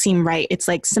doesn't seem right. It's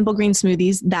like Simple Green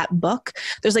Smoothies, that book.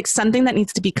 There's like something that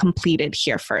needs to be completed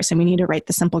here first. And we need to write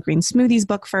the Simple Green Smoothies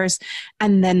book first,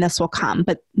 and then this will come.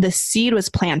 But the seed was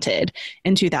planted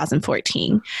in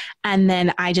 2014. And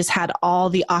then I just had all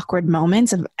the awkward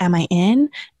moments of, am I in?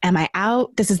 Am I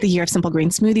out? This is the year of Simple Green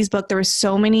Smoothies book. There were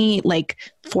so many like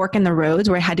fork in the roads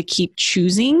where I had to keep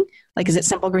choosing. Like, is it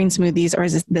Simple Green Smoothies or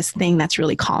is it this thing that's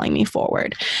really calling me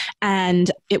forward?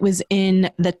 And it was in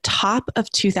the top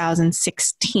of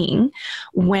 2016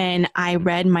 when I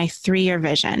read my 3-year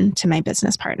vision to my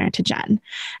business partner, to Jen.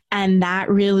 And that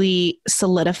really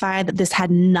solidified that this had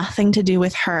nothing to do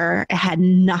with her. It had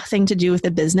nothing to do with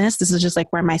the business. This is just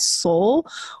like where my soul,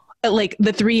 like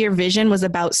the 3-year vision was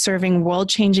about serving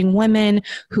world-changing women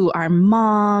who are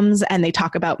moms, and they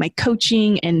talk about my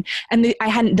coaching and I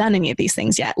hadn't done any of these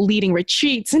things yet, leading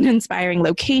retreats and inspiring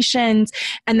locations.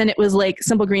 And then it was like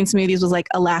Simple Green Smoothies was like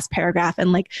a last paragraph,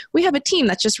 and like, we have a team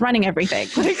that's just running everything.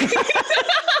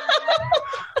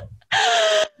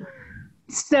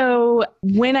 So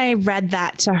when I read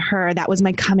that to her, that was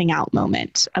my coming out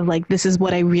moment of like, this is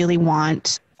what I really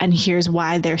want. And here's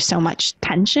why there's so much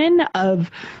tension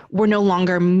of we're no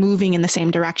longer moving in the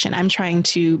same direction. I'm trying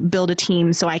to build a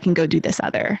team so I can go do this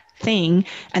other thing.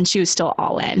 And she was still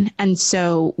all in. And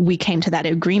so we came to that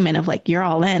agreement of like, you're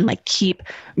all in, like keep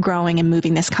growing and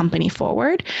moving this company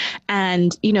forward.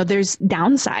 And, you know, there's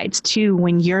downsides too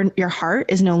when your heart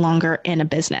is no longer in a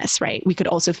business, right? We could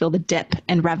also feel the dip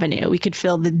in revenue. We could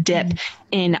feel the dip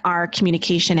in our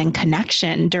communication and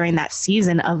connection during that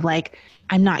season of like,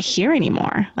 I'm not here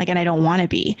anymore. Like, and I don't want to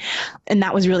be. And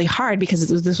that was really hard because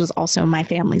this was also my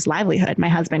family's livelihood. My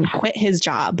husband quit his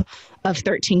job of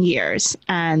 13 years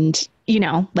and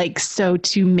So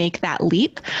to make that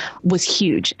leap was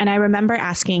huge. And I remember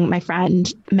asking my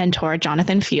friend, mentor,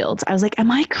 Jonathan Fields, I was like,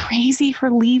 am I crazy for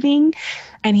leaving?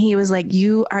 And he was like,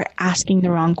 you are asking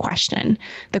the wrong question.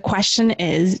 The question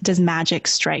is, does magic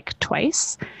strike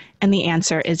twice? And the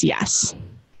answer is yes.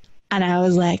 And I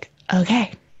was like,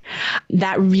 okay.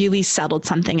 That really settled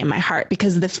something in my heart,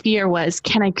 because the fear was,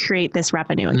 can I create this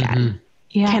revenue again? Mm-hmm.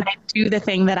 Yeah. Can I do the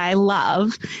thing that I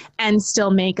love and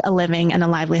still make a living and a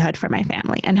livelihood for my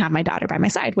family and have my daughter by my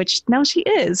side, which now she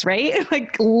is, right?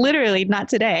 Like literally not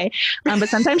today. But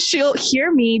sometimes she'll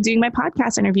hear me doing my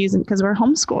podcast interviews because we're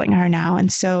homeschooling her now.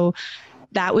 And so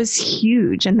that was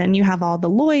huge. And then you have all the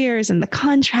lawyers and the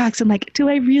contracts and like, do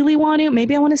I really want to?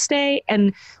 Maybe I want to stay.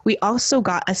 And we also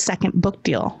got a second book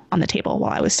deal on the table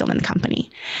while I was still in the company.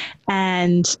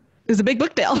 And it was a big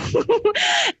book deal.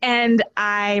 And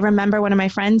I remember one of my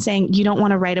friends saying, you don't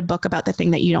want to write a book about the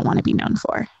thing that you don't want to be known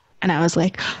for. And I was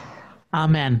like,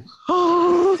 amen.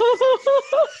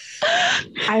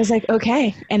 I was like,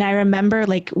 okay. And I remember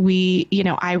like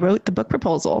I wrote the book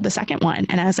proposal, the second one.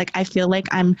 And I was like, I feel like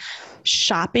I'm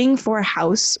shopping for a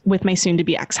house with my soon to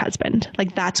be ex-husband.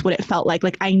 Like that's what it felt like.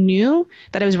 Like I knew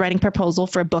that I was writing a proposal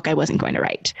for a book I wasn't going to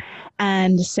write.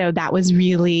 And so that was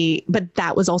but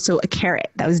that was also a carrot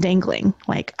that was dangling.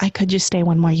 Like I could just stay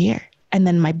one more year. And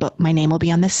then my name will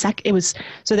be on this that was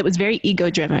very ego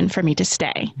driven for me to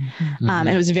stay. Mm-hmm. And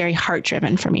it was very heart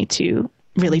driven for me to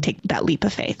really take that leap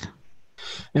of faith.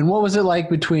 And what was it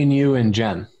like between you and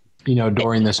Jen,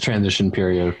 during this transition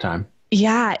period of time?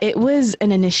 Yeah, it was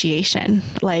an initiation.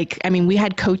 We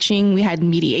had coaching, we had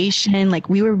mediation,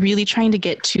 we were really trying to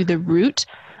get to the root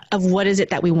of what is it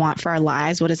that we want for our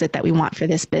lives? What is it that we want for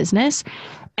this business?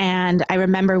 And I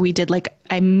remember we did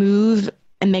I move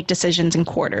and make decisions in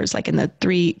quarters, in the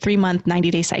 3-month,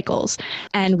 90-day cycles.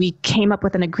 And we came up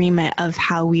with an agreement of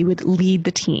how we would lead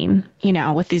the team,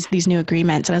 with these new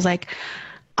agreements. And I was like,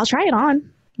 I'll try it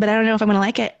on, but I don't know if I'm going to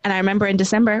like it. And I remember in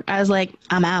December, I was like,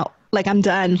 I'm out. I'm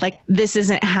done. This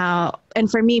isn't how,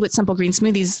 and for me with Simple Green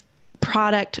Smoothies,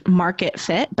 product market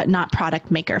fit, but not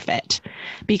product maker fit,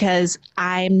 because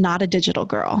I'm not a digital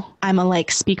girl. I'm a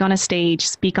speak on a stage,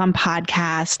 speak on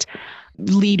podcast,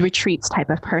 lead retreats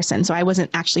type of person. So I wasn't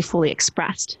actually fully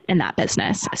expressed in that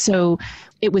business. So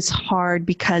it was hard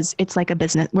because it's like a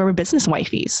business, we're business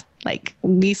wifeys.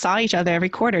 We saw each other every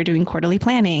quarter doing quarterly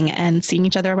planning and seeing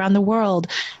each other around the world.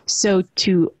 So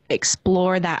to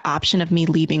explore that option of me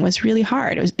leaving was really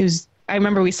hard. It was I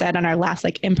remember we said on our last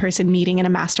in-person meeting in a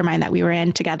mastermind that we were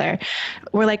in together,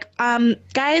 we're like,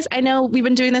 guys, I know we've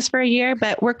been doing this for a year,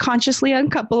 but we're consciously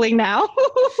uncoupling now.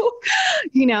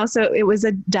 So it was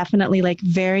a definitely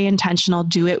very intentional,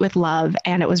 do it with love.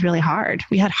 And it was really hard.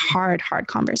 We had hard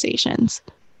conversations.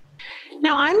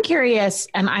 Now I'm curious,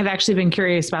 and I've actually been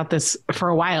curious about this for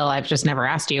a while. I've just never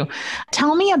asked you.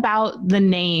 Tell me about the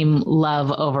name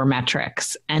Love Over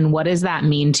Metrics, and what does that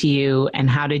mean to you, and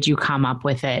how did you come up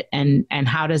with it, and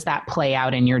how does that play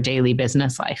out in your daily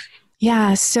business life?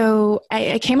 Yeah. So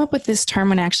I came up with this term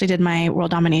when I actually did my World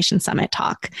Domination Summit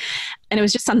talk. And it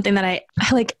was just something that I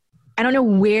don't know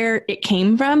where it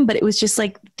came from, but it was just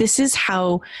this is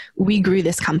how we grew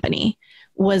this company,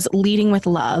 was leading with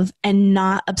love and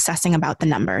not obsessing about the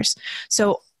numbers.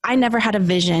 So I never had a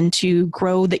vision to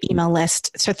grow the email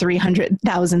list to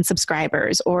 300,000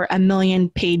 subscribers or 1 million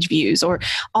page views or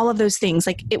all of those things.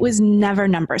 It was never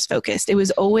numbers focused. It was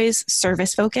always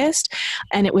service focused,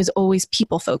 and it was always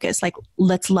people focused.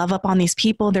 Let's love up on these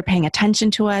people. They're paying attention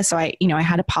to us. So I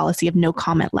had a policy of no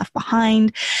comment left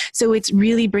behind. So it's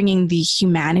really bringing the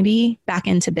humanity back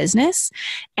into business,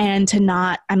 and to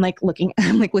not, I'm looking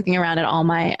around at all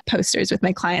my posters with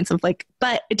my clients of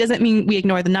but it doesn't mean we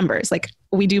ignore the numbers.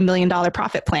 We do $1 million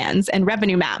profit plans and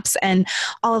revenue maps and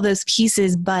all of those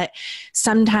pieces. But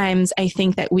sometimes I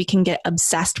think that we can get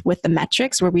obsessed with the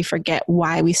metrics where we forget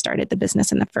why we started the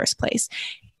business in the first place.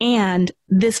 And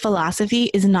this philosophy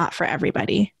is not for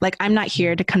everybody. I'm not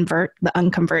here to convert the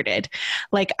unconverted.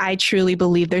 I truly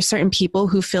believe there's certain people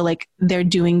who feel like they're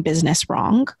doing business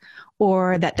wrong,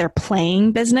 or that they're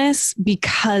playing business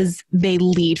because they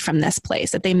lead from this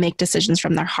place, that they make decisions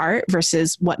from their heart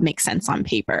versus what makes sense on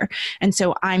paper. And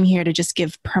so I'm here to just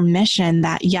give permission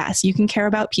that yes, you can care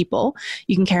about people,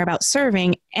 you can care about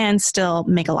serving, and still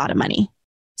make a lot of money.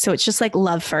 So it's just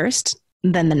love first,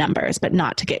 then the numbers, but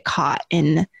not to get caught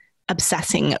in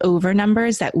obsessing over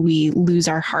numbers that we lose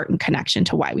our heart and connection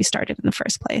to why we started in the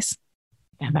first place.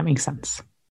 Yeah, that makes sense.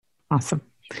 Awesome.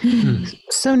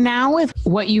 So now with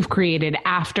what you've created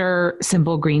after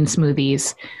Simple Green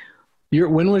Smoothies,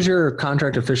 when was your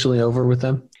contract officially over with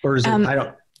them? Or is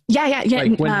it, Yeah.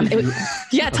 Like, when did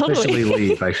you totally. officially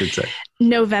leave, I should say?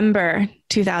 November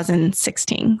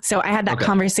 2016. So I had that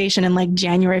conversation in like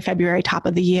January, February, top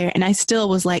of the year. And I still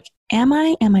was like, am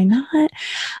I not?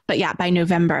 But yeah, by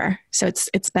November. So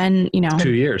it's been,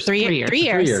 2 years. 3 years. 3 years.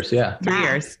 3 years. Yeah. 3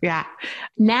 years. Yeah.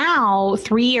 Now,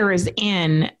 3 years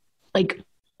in, like,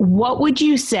 what would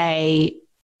you say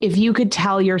if you could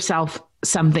tell yourself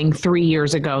something 3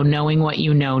 years ago, knowing what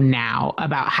you know now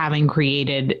about having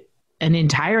created an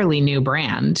entirely new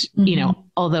brand,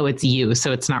 although it's you,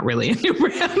 so it's not really a new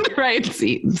brand, right?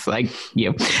 It's like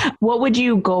you. What would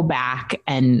you go back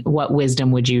and what wisdom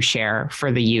would you share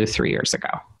for the you 3 years ago?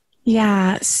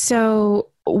 Yeah. So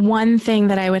one thing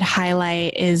that I would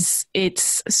highlight is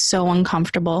it's so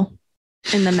uncomfortable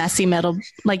in the messy middle.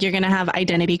 Like, you're going to have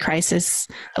identity crisis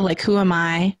of like, who am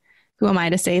I? Who am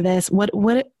I to say this? Wait,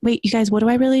 you guys, what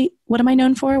am I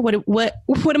known for? What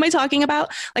am I talking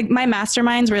about? Like, my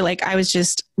masterminds were like, I was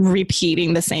just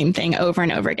repeating the same thing over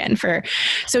and over again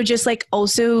so just like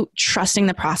also trusting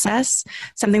the process.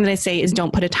 Something that I say is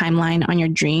don't put a timeline on your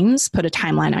dreams, put a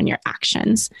timeline on your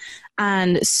actions.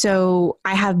 And so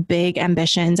I have big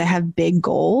ambitions. I have big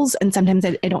goals. And sometimes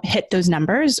I don't hit those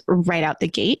numbers right out the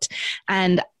gate.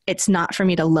 And it's not for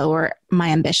me to lower my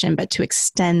ambition, but to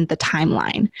extend the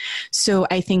timeline. So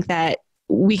I think that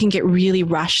we can get really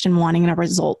rushed in wanting a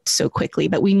result so quickly,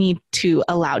 but we need to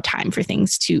allow time for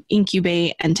things to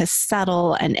incubate and to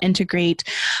settle and integrate.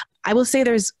 I will say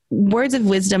there's words of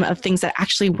wisdom of things that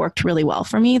actually worked really well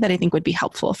for me that I think would be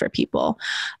helpful for people.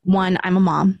 One, I'm a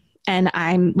mom and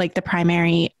I'm like the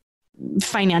primary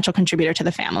financial contributor to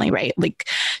the family, right? Like,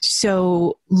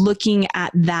 so looking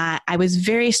at that, I was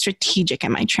very strategic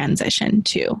in my transition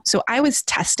too. So I was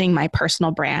testing my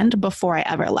personal brand before I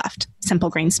ever left Simple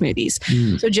Grain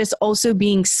Smoothies. So just also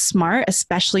being smart,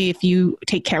 especially if you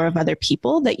take care of other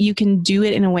people, that you can do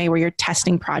it in a way where you're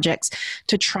testing projects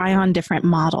to try on different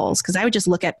models. Cause I would just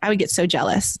I would get so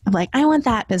jealous of like, I want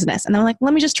that business. And I'm like,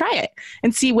 let me just try it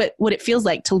and see what it feels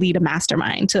like to lead a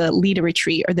mastermind, to lead a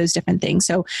retreat, or those different things.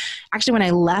 So actually, when I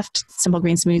left Simple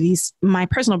Grain Smoothies, my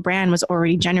personal brand was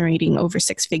already generating over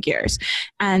 6 figures.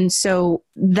 And so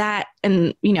that,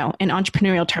 and, in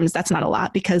entrepreneurial terms, that's not a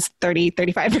lot because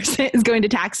 35% is going to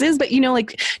taxes. But,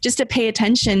 like just to pay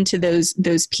attention to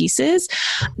those pieces,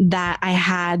 that I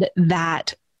had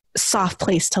that soft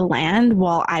place to land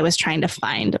while I was trying to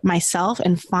find myself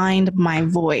and find my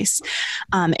voice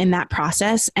in that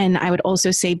process. And I would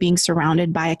also say being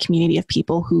surrounded by a community of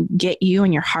people who get you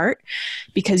and your heart,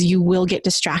 because you will get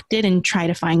distracted and try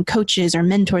to find coaches or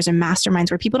mentors or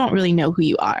masterminds where people don't really know who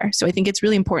you are. So I think it's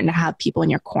really important to have people in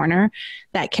your corner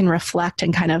that can reflect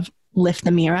and kind of lift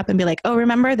the mirror up and be like, oh,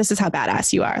 remember, this is how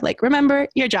badass you are. Like, remember,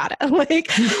 you're Jadah.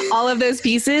 Like, all of those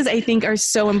pieces I think are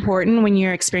so important when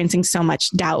you're experiencing so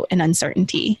much doubt and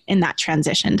uncertainty in that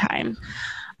transition time.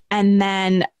 And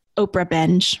then Oprah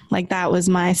binge, like that was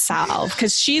my salve,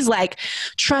 because she's like,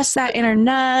 trust that inner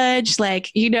nudge,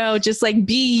 like, just like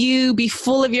be you, be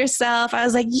full of yourself. I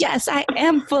was like, yes, I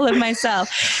am full of myself.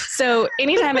 So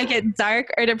anytime I get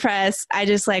dark or depressed, I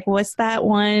just like, what's that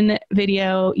one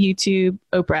video, YouTube,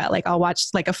 Oprah, like I'll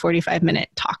watch like a 45-minute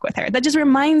talk with her. That just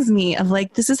reminds me of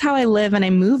like, this is how I live and I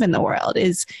move in the world,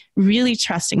 is really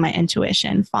trusting my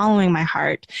intuition, following my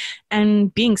heart,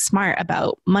 and being smart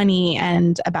about money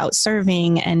and about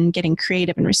serving and getting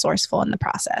creative and resourceful in the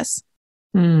process.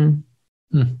 Amazing.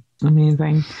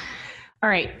 All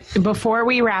right. Before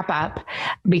we wrap up,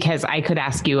 because I could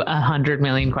ask you 100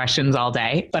 million questions all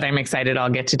day, but I'm excited I'll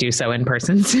get to do so in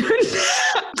person soon.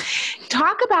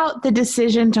 Talk about the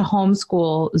decision to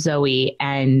homeschool Zoe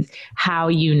and how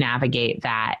you navigate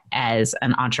that as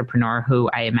an entrepreneur who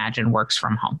I imagine works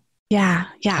from home. Yeah.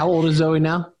 How old is Zoe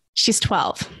now? She's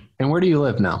 12. And where do you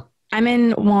live now? I'm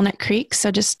in Walnut Creek,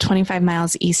 so just 25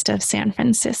 miles east of San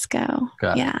Francisco.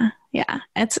 Got it. Yeah.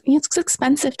 It's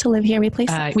expensive to live here. We pay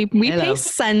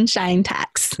sunshine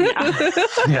tax. Yeah.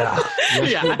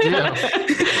 Yes,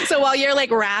 we do. So while you're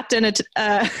like wrapped in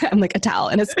I'm like a towel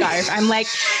and a scarf. I'm like,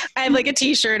 I have like a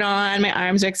t-shirt on, my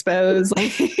arms are exposed.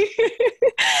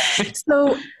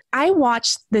 So I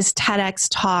watched this TEDx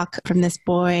talk from this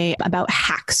boy about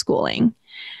hack schooling.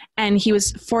 And he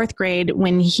was 4th grade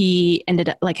when he ended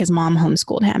up, like his mom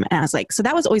homeschooled him. And I was like, so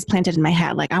that was always planted in my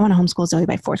head. Like, I want to homeschool Zoe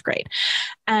by 4th grade.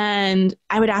 And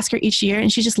I would ask her each year,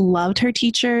 and she just loved her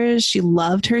teachers. She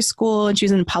loved her school, and she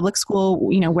was in public school,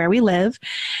 you know, where we live.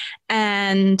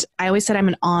 And I always said I'm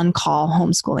an on-call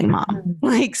homeschooling mom.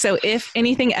 Like, so if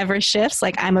anything ever shifts,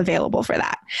 like I'm available for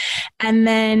that. And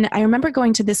then I remember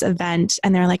going to this event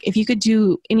and they're like, if you could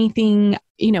do anything,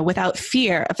 you know, without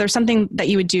fear, if there's something that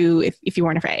you would do if you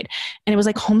weren't afraid. And it was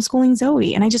like homeschooling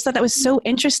Zoe. And I just thought that was so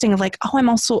interesting of like, oh, I'm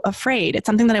also afraid. It's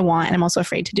something that I want and I'm also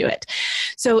afraid to do it.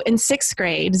 So in 6th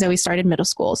grade, Zoe started middle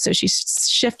school. So she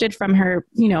shifted from her,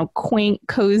 you know, quaint,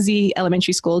 cozy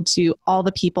elementary school to all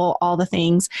the people, all the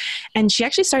things. And she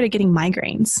actually started getting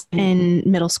migraines in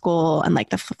middle school and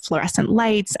like the fluorescent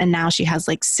lights. And now she has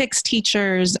like 6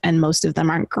 teachers and most of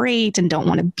them aren't great and don't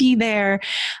want to be there.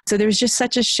 So there's just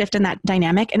such a shift in that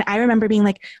dynamic. And I remember being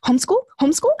like, homeschool,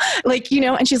 like, you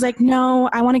know, and she's like, no,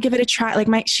 I want to give it a try. Like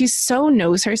she so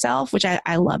knows herself, which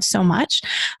I love so much,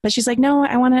 but she's like, no,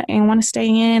 I want to stay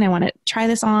in, I want to try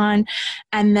this on.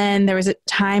 And then there was a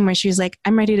time where she was like,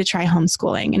 I'm ready to try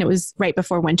homeschooling. And it was right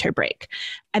before winter break.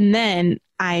 And then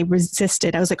I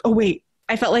resisted. I was like, oh, wait.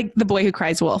 I felt like the boy who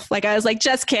cries wolf. Like, I was like,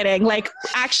 just kidding. Like,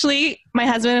 actually, my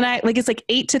husband and I, like, it's like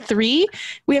 8 to 3.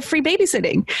 We have free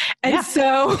babysitting. And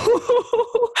so,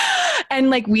 and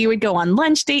like, we would go on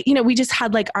lunch date. You know, we just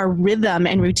had like our rhythm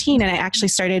and routine. And I actually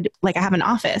started, like, I have an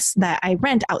office that I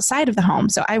rent outside of the home.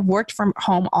 So I've worked from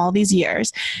home all these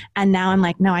years. And now I'm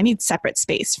like, no, I need separate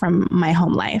space from my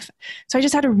home life. So I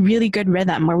just had a really good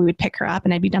rhythm where we would pick her up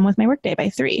and I'd be done with my workday by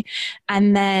 3.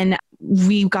 And then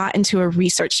we got into a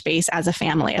research space as a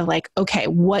family of like, okay,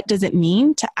 what does it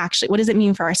mean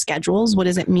for our schedules? What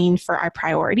does it mean for our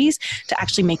priorities to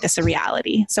actually make this a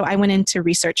reality? So I went into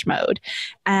research mode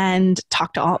and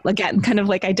talked to all, again, kind of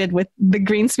like I did with the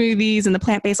green smoothies and the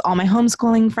plant-based, all my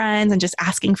homeschooling friends, and just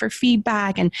asking for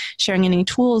feedback and sharing any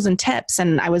tools and tips.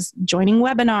 And I was joining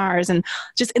webinars and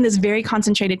just in this very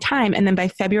concentrated time. And then by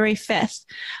February 5th,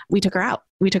 we took her out.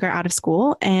 We took her out of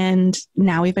school and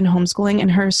now we've been homeschooling, and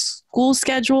her school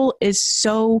schedule is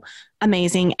so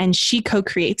amazing and she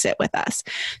co-creates it with us.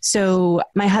 So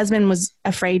my husband was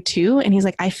afraid too. And he's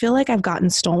like, I feel like I've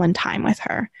gotten stolen time with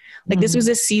her. Like this was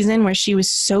a season where she was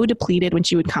so depleted when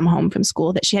she would come home from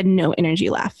school that she had no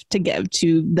energy left to give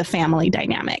to the family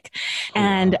dynamic.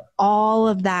 And all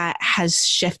of that has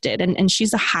shifted. And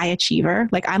she's a high achiever.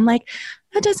 Like I'm like,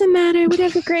 it doesn't matter,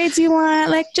 whatever grades you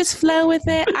want, like just flow with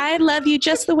it. I love you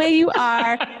just the way you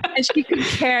are. And she could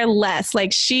care less.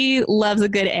 Like she loves a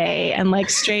good A and like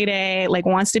straight A, like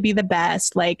wants to be the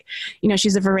best. Like, you know,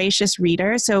 she's a voracious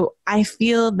reader. So I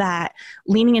feel that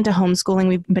leaning into homeschooling,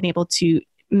 we've been able to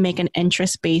make an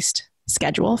interest-based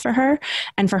schedule for her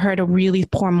and for her to really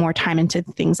pour more time into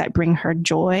things that bring her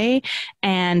joy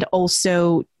and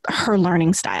also her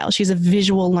learning style. She's a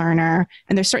visual learner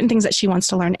and there's certain things that she wants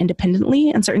to learn independently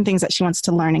and certain things that she wants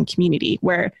to learn in community,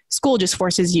 where school just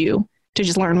forces you to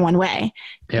just learn one way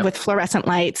with fluorescent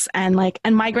lights and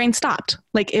migraine stopped.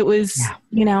 Like it was,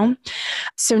 you know,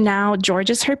 so now George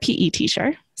is her PE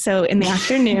teacher. So in the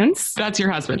afternoons. That's your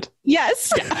husband.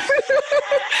 Yes. Yeah.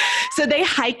 So they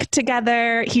hike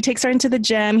together. He takes her into the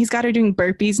gym. He's got her doing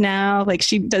burpees now. Like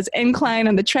she does incline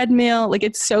on the treadmill. Like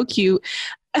it's so cute.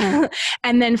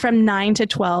 And then from 9 to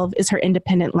 12 is her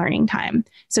independent learning time.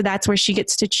 So that's where she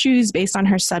gets to choose based on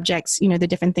her subjects, you know, the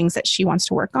different things that she wants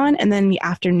to work on. And then the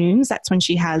afternoons, that's when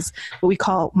she has what we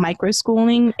call micro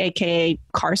schooling, aka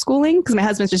car schooling, because my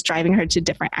husband's just driving her to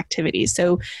different activities.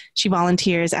 So she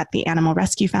volunteers at the Animal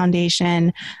Rescue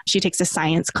Foundation. She takes a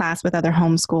science class with other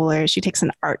homeschoolers. She takes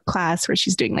an art class where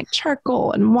she's doing like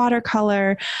charcoal and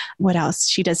watercolor. What else?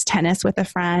 She does tennis with a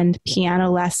friend,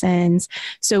 piano lessons.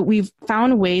 So we've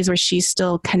found ways where she's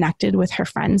still connected with her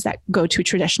friends that go to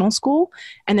traditional school.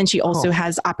 And then she also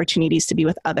has opportunities to be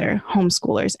with other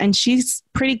homeschoolers. And she's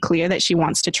pretty clear that she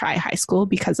wants to try high school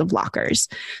because of lockers.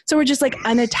 So we're just like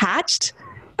unattached.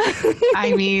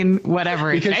 I mean,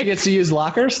 whatever. Because she gets to use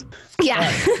lockers? Yeah.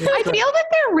 I feel that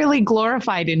they're really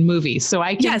glorified in movies. So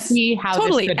I can see how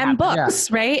totally. this could and happen.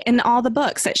 books, right? And all the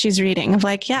books that she's reading of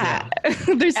like,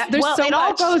 there's well, so it much.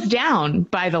 all goes down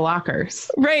by the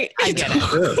lockers. Right. I get it.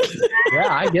 Sure.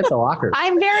 Yeah, I get the lockers.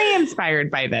 I'm very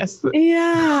inspired by this.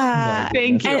 Yeah.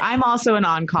 Thank you. And, I'm also an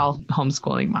on-call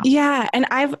homeschooling mom. yeah. And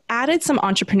I've added some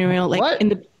entrepreneurial, like in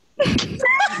the,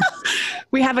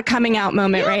 we have a coming out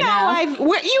moment right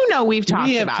now. We've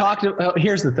talked about it.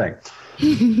 Here's the thing.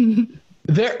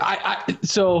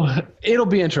 So it'll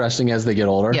be interesting as they get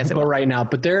older, but right now,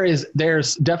 but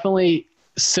there's definitely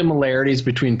similarities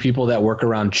between people that work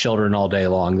around children all day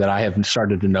long that I have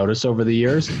started to notice over the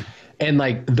years. And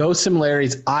like those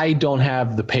similarities, I don't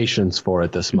have the patience for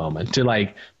at this moment to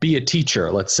like be a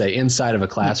teacher, let's say, inside of a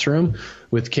classroom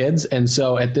with kids. And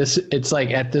so it's like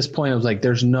at this point, I was like,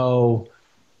 there's no,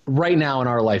 right now in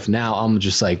our life now, I'm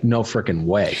just like, no freaking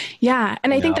way. Yeah.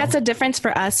 And I think that's a difference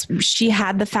for us. She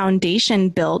had the foundation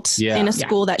built in a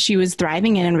school that she was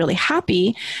thriving in and really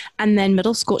happy. And then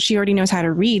middle school, she already knows how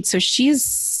to read. So she's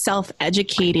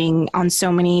self-educating on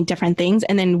so many different things.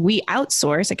 And then we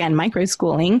outsource, again, micro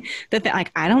schooling, that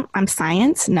like, I'm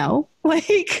science. No.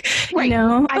 Like, right.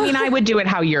 No. I mean, I would do it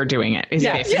how you're doing it.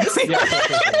 Yes.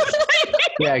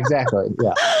 Yeah, exactly.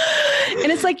 Yeah.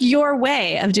 And it's like your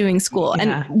way of doing school.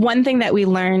 Yeah. And one thing that we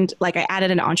learned, like I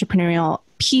added an entrepreneurial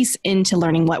piece into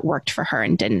learning what worked for her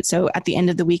and didn't. So at the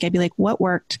end of the week, I'd be like, what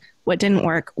worked? What didn't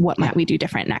work? What might we do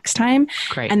different next time?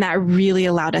 Great. And that really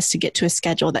allowed us to get to a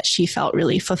schedule that she felt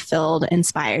really fulfilled,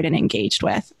 inspired, and engaged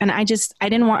with. And I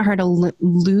didn't want her to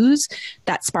lose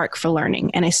that spark for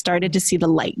learning. And I started to see the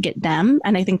light get dim.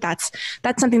 And I think that's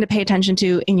something to pay attention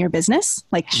to in your business.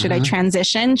 Like, should I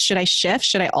transition? Should I shift?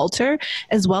 Should I alter?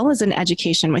 As well as in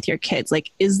education with your kids.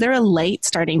 Like, is there a light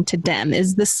starting to dim?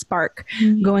 Is the spark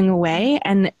going away?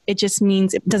 And it just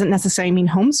means, it doesn't necessarily mean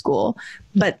homeschool,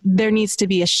 but there needs to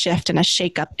be a shift and a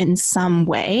shakeup in some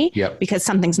way because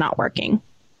something's not working.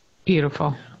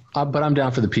 Beautiful. But I'm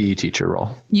down for the PE teacher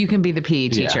role. You can be the PE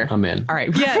teacher. Yeah, I'm in. All right.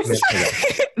 Yes.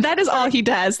 That is all he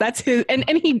does. That's his, and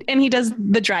he does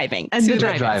the driving. And the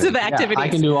driving. So the activities. I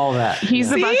can do all that. He's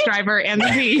the bus driver and the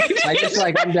PE. I just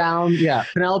like, I'm down. Yeah.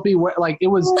 Penelope, like it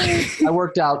was, I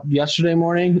worked out yesterday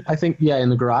morning, I think, in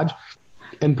the garage.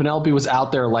 And Penelope was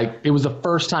out there, like, it was the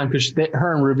first time, because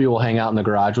her and Ruby will hang out in the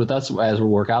garage with us as we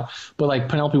work out. But like,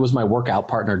 Penelope was my workout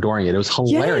partner during it. It was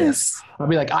hilarious. Yes. I'll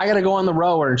be like, I got to go on the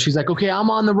rower. And she's like, okay, I'm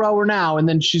on the rower now. And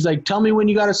then she's like, tell me when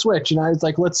you got to switch. And I was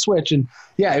like, let's switch. And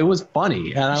yeah, it was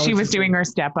funny. And she was doing her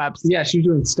step ups. Yeah, she was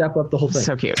doing step up the whole thing.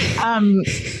 So cute.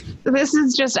 This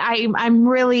is just, I'm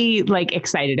really like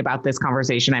excited about this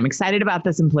conversation. I'm excited about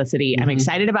the simplicity. I'm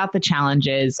excited about the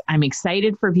challenges. I'm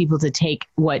excited for people to take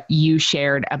what you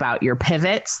shared about your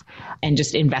pivots and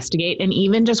just investigate. And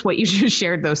even just what you just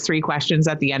shared, those 3 questions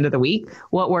at the end of the week.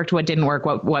 What worked? What didn't work?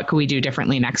 What could we do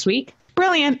differently next week?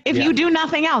 Brilliant. If you do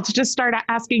nothing else, just start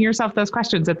asking yourself those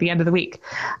questions at the end of the week.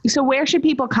 So where should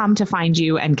people come to find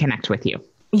you and connect with you?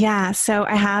 Yeah. So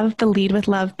I have the Lead with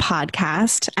Love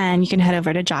podcast, and you can head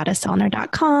over to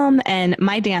JadahSellner.com, and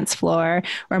my dance floor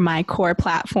or my core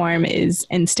platform is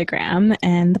Instagram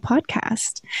and the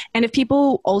podcast. And if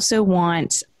people also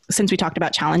want, since we talked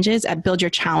about challenges, at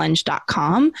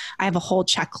buildyourchallenge.com, I have a whole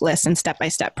checklist and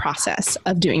step-by-step process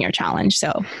of doing your challenge.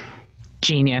 So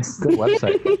genius. Good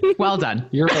website. Well done.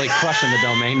 You're really crushing the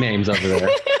domain names over there.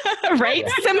 Right?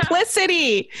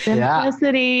 Simplicity.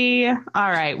 Simplicity. All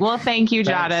right. Well, thank you,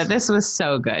 Jadah. Thanks. This was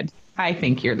so good. I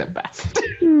think you're the best.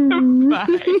 Bye.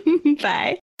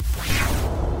 Bye.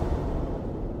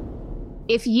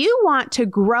 If you want to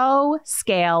grow,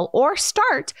 scale, or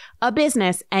start a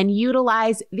business and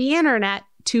utilize the internet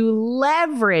to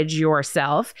leverage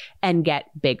yourself and get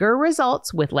bigger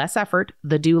results with less effort,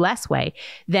 the do less way,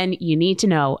 then you need to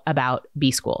know about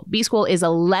B School. B School is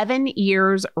 11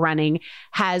 years running,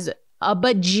 has a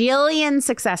bajillion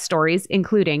success stories,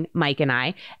 including Mike and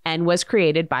I, and was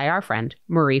created by our friend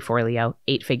Marie Forleo,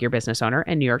 8-figure business owner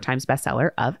and New York Times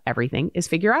bestseller of Everything is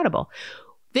Figureoutable.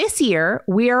 This year,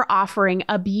 we are offering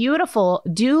a beautiful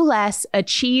Do Less,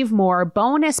 Achieve More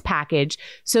bonus package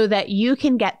so that you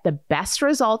can get the best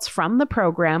results from the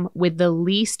program with the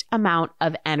least amount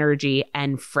of energy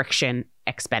and friction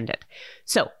expended.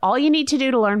 So all you need to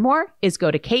do to learn more is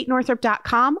go to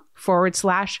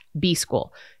katenorthrup.com/B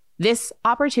School. This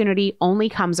opportunity only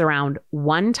comes around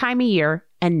one time a year,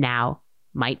 and now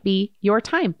might be your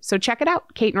time. So check it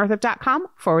out,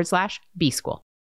 katenorthrup.com/B School.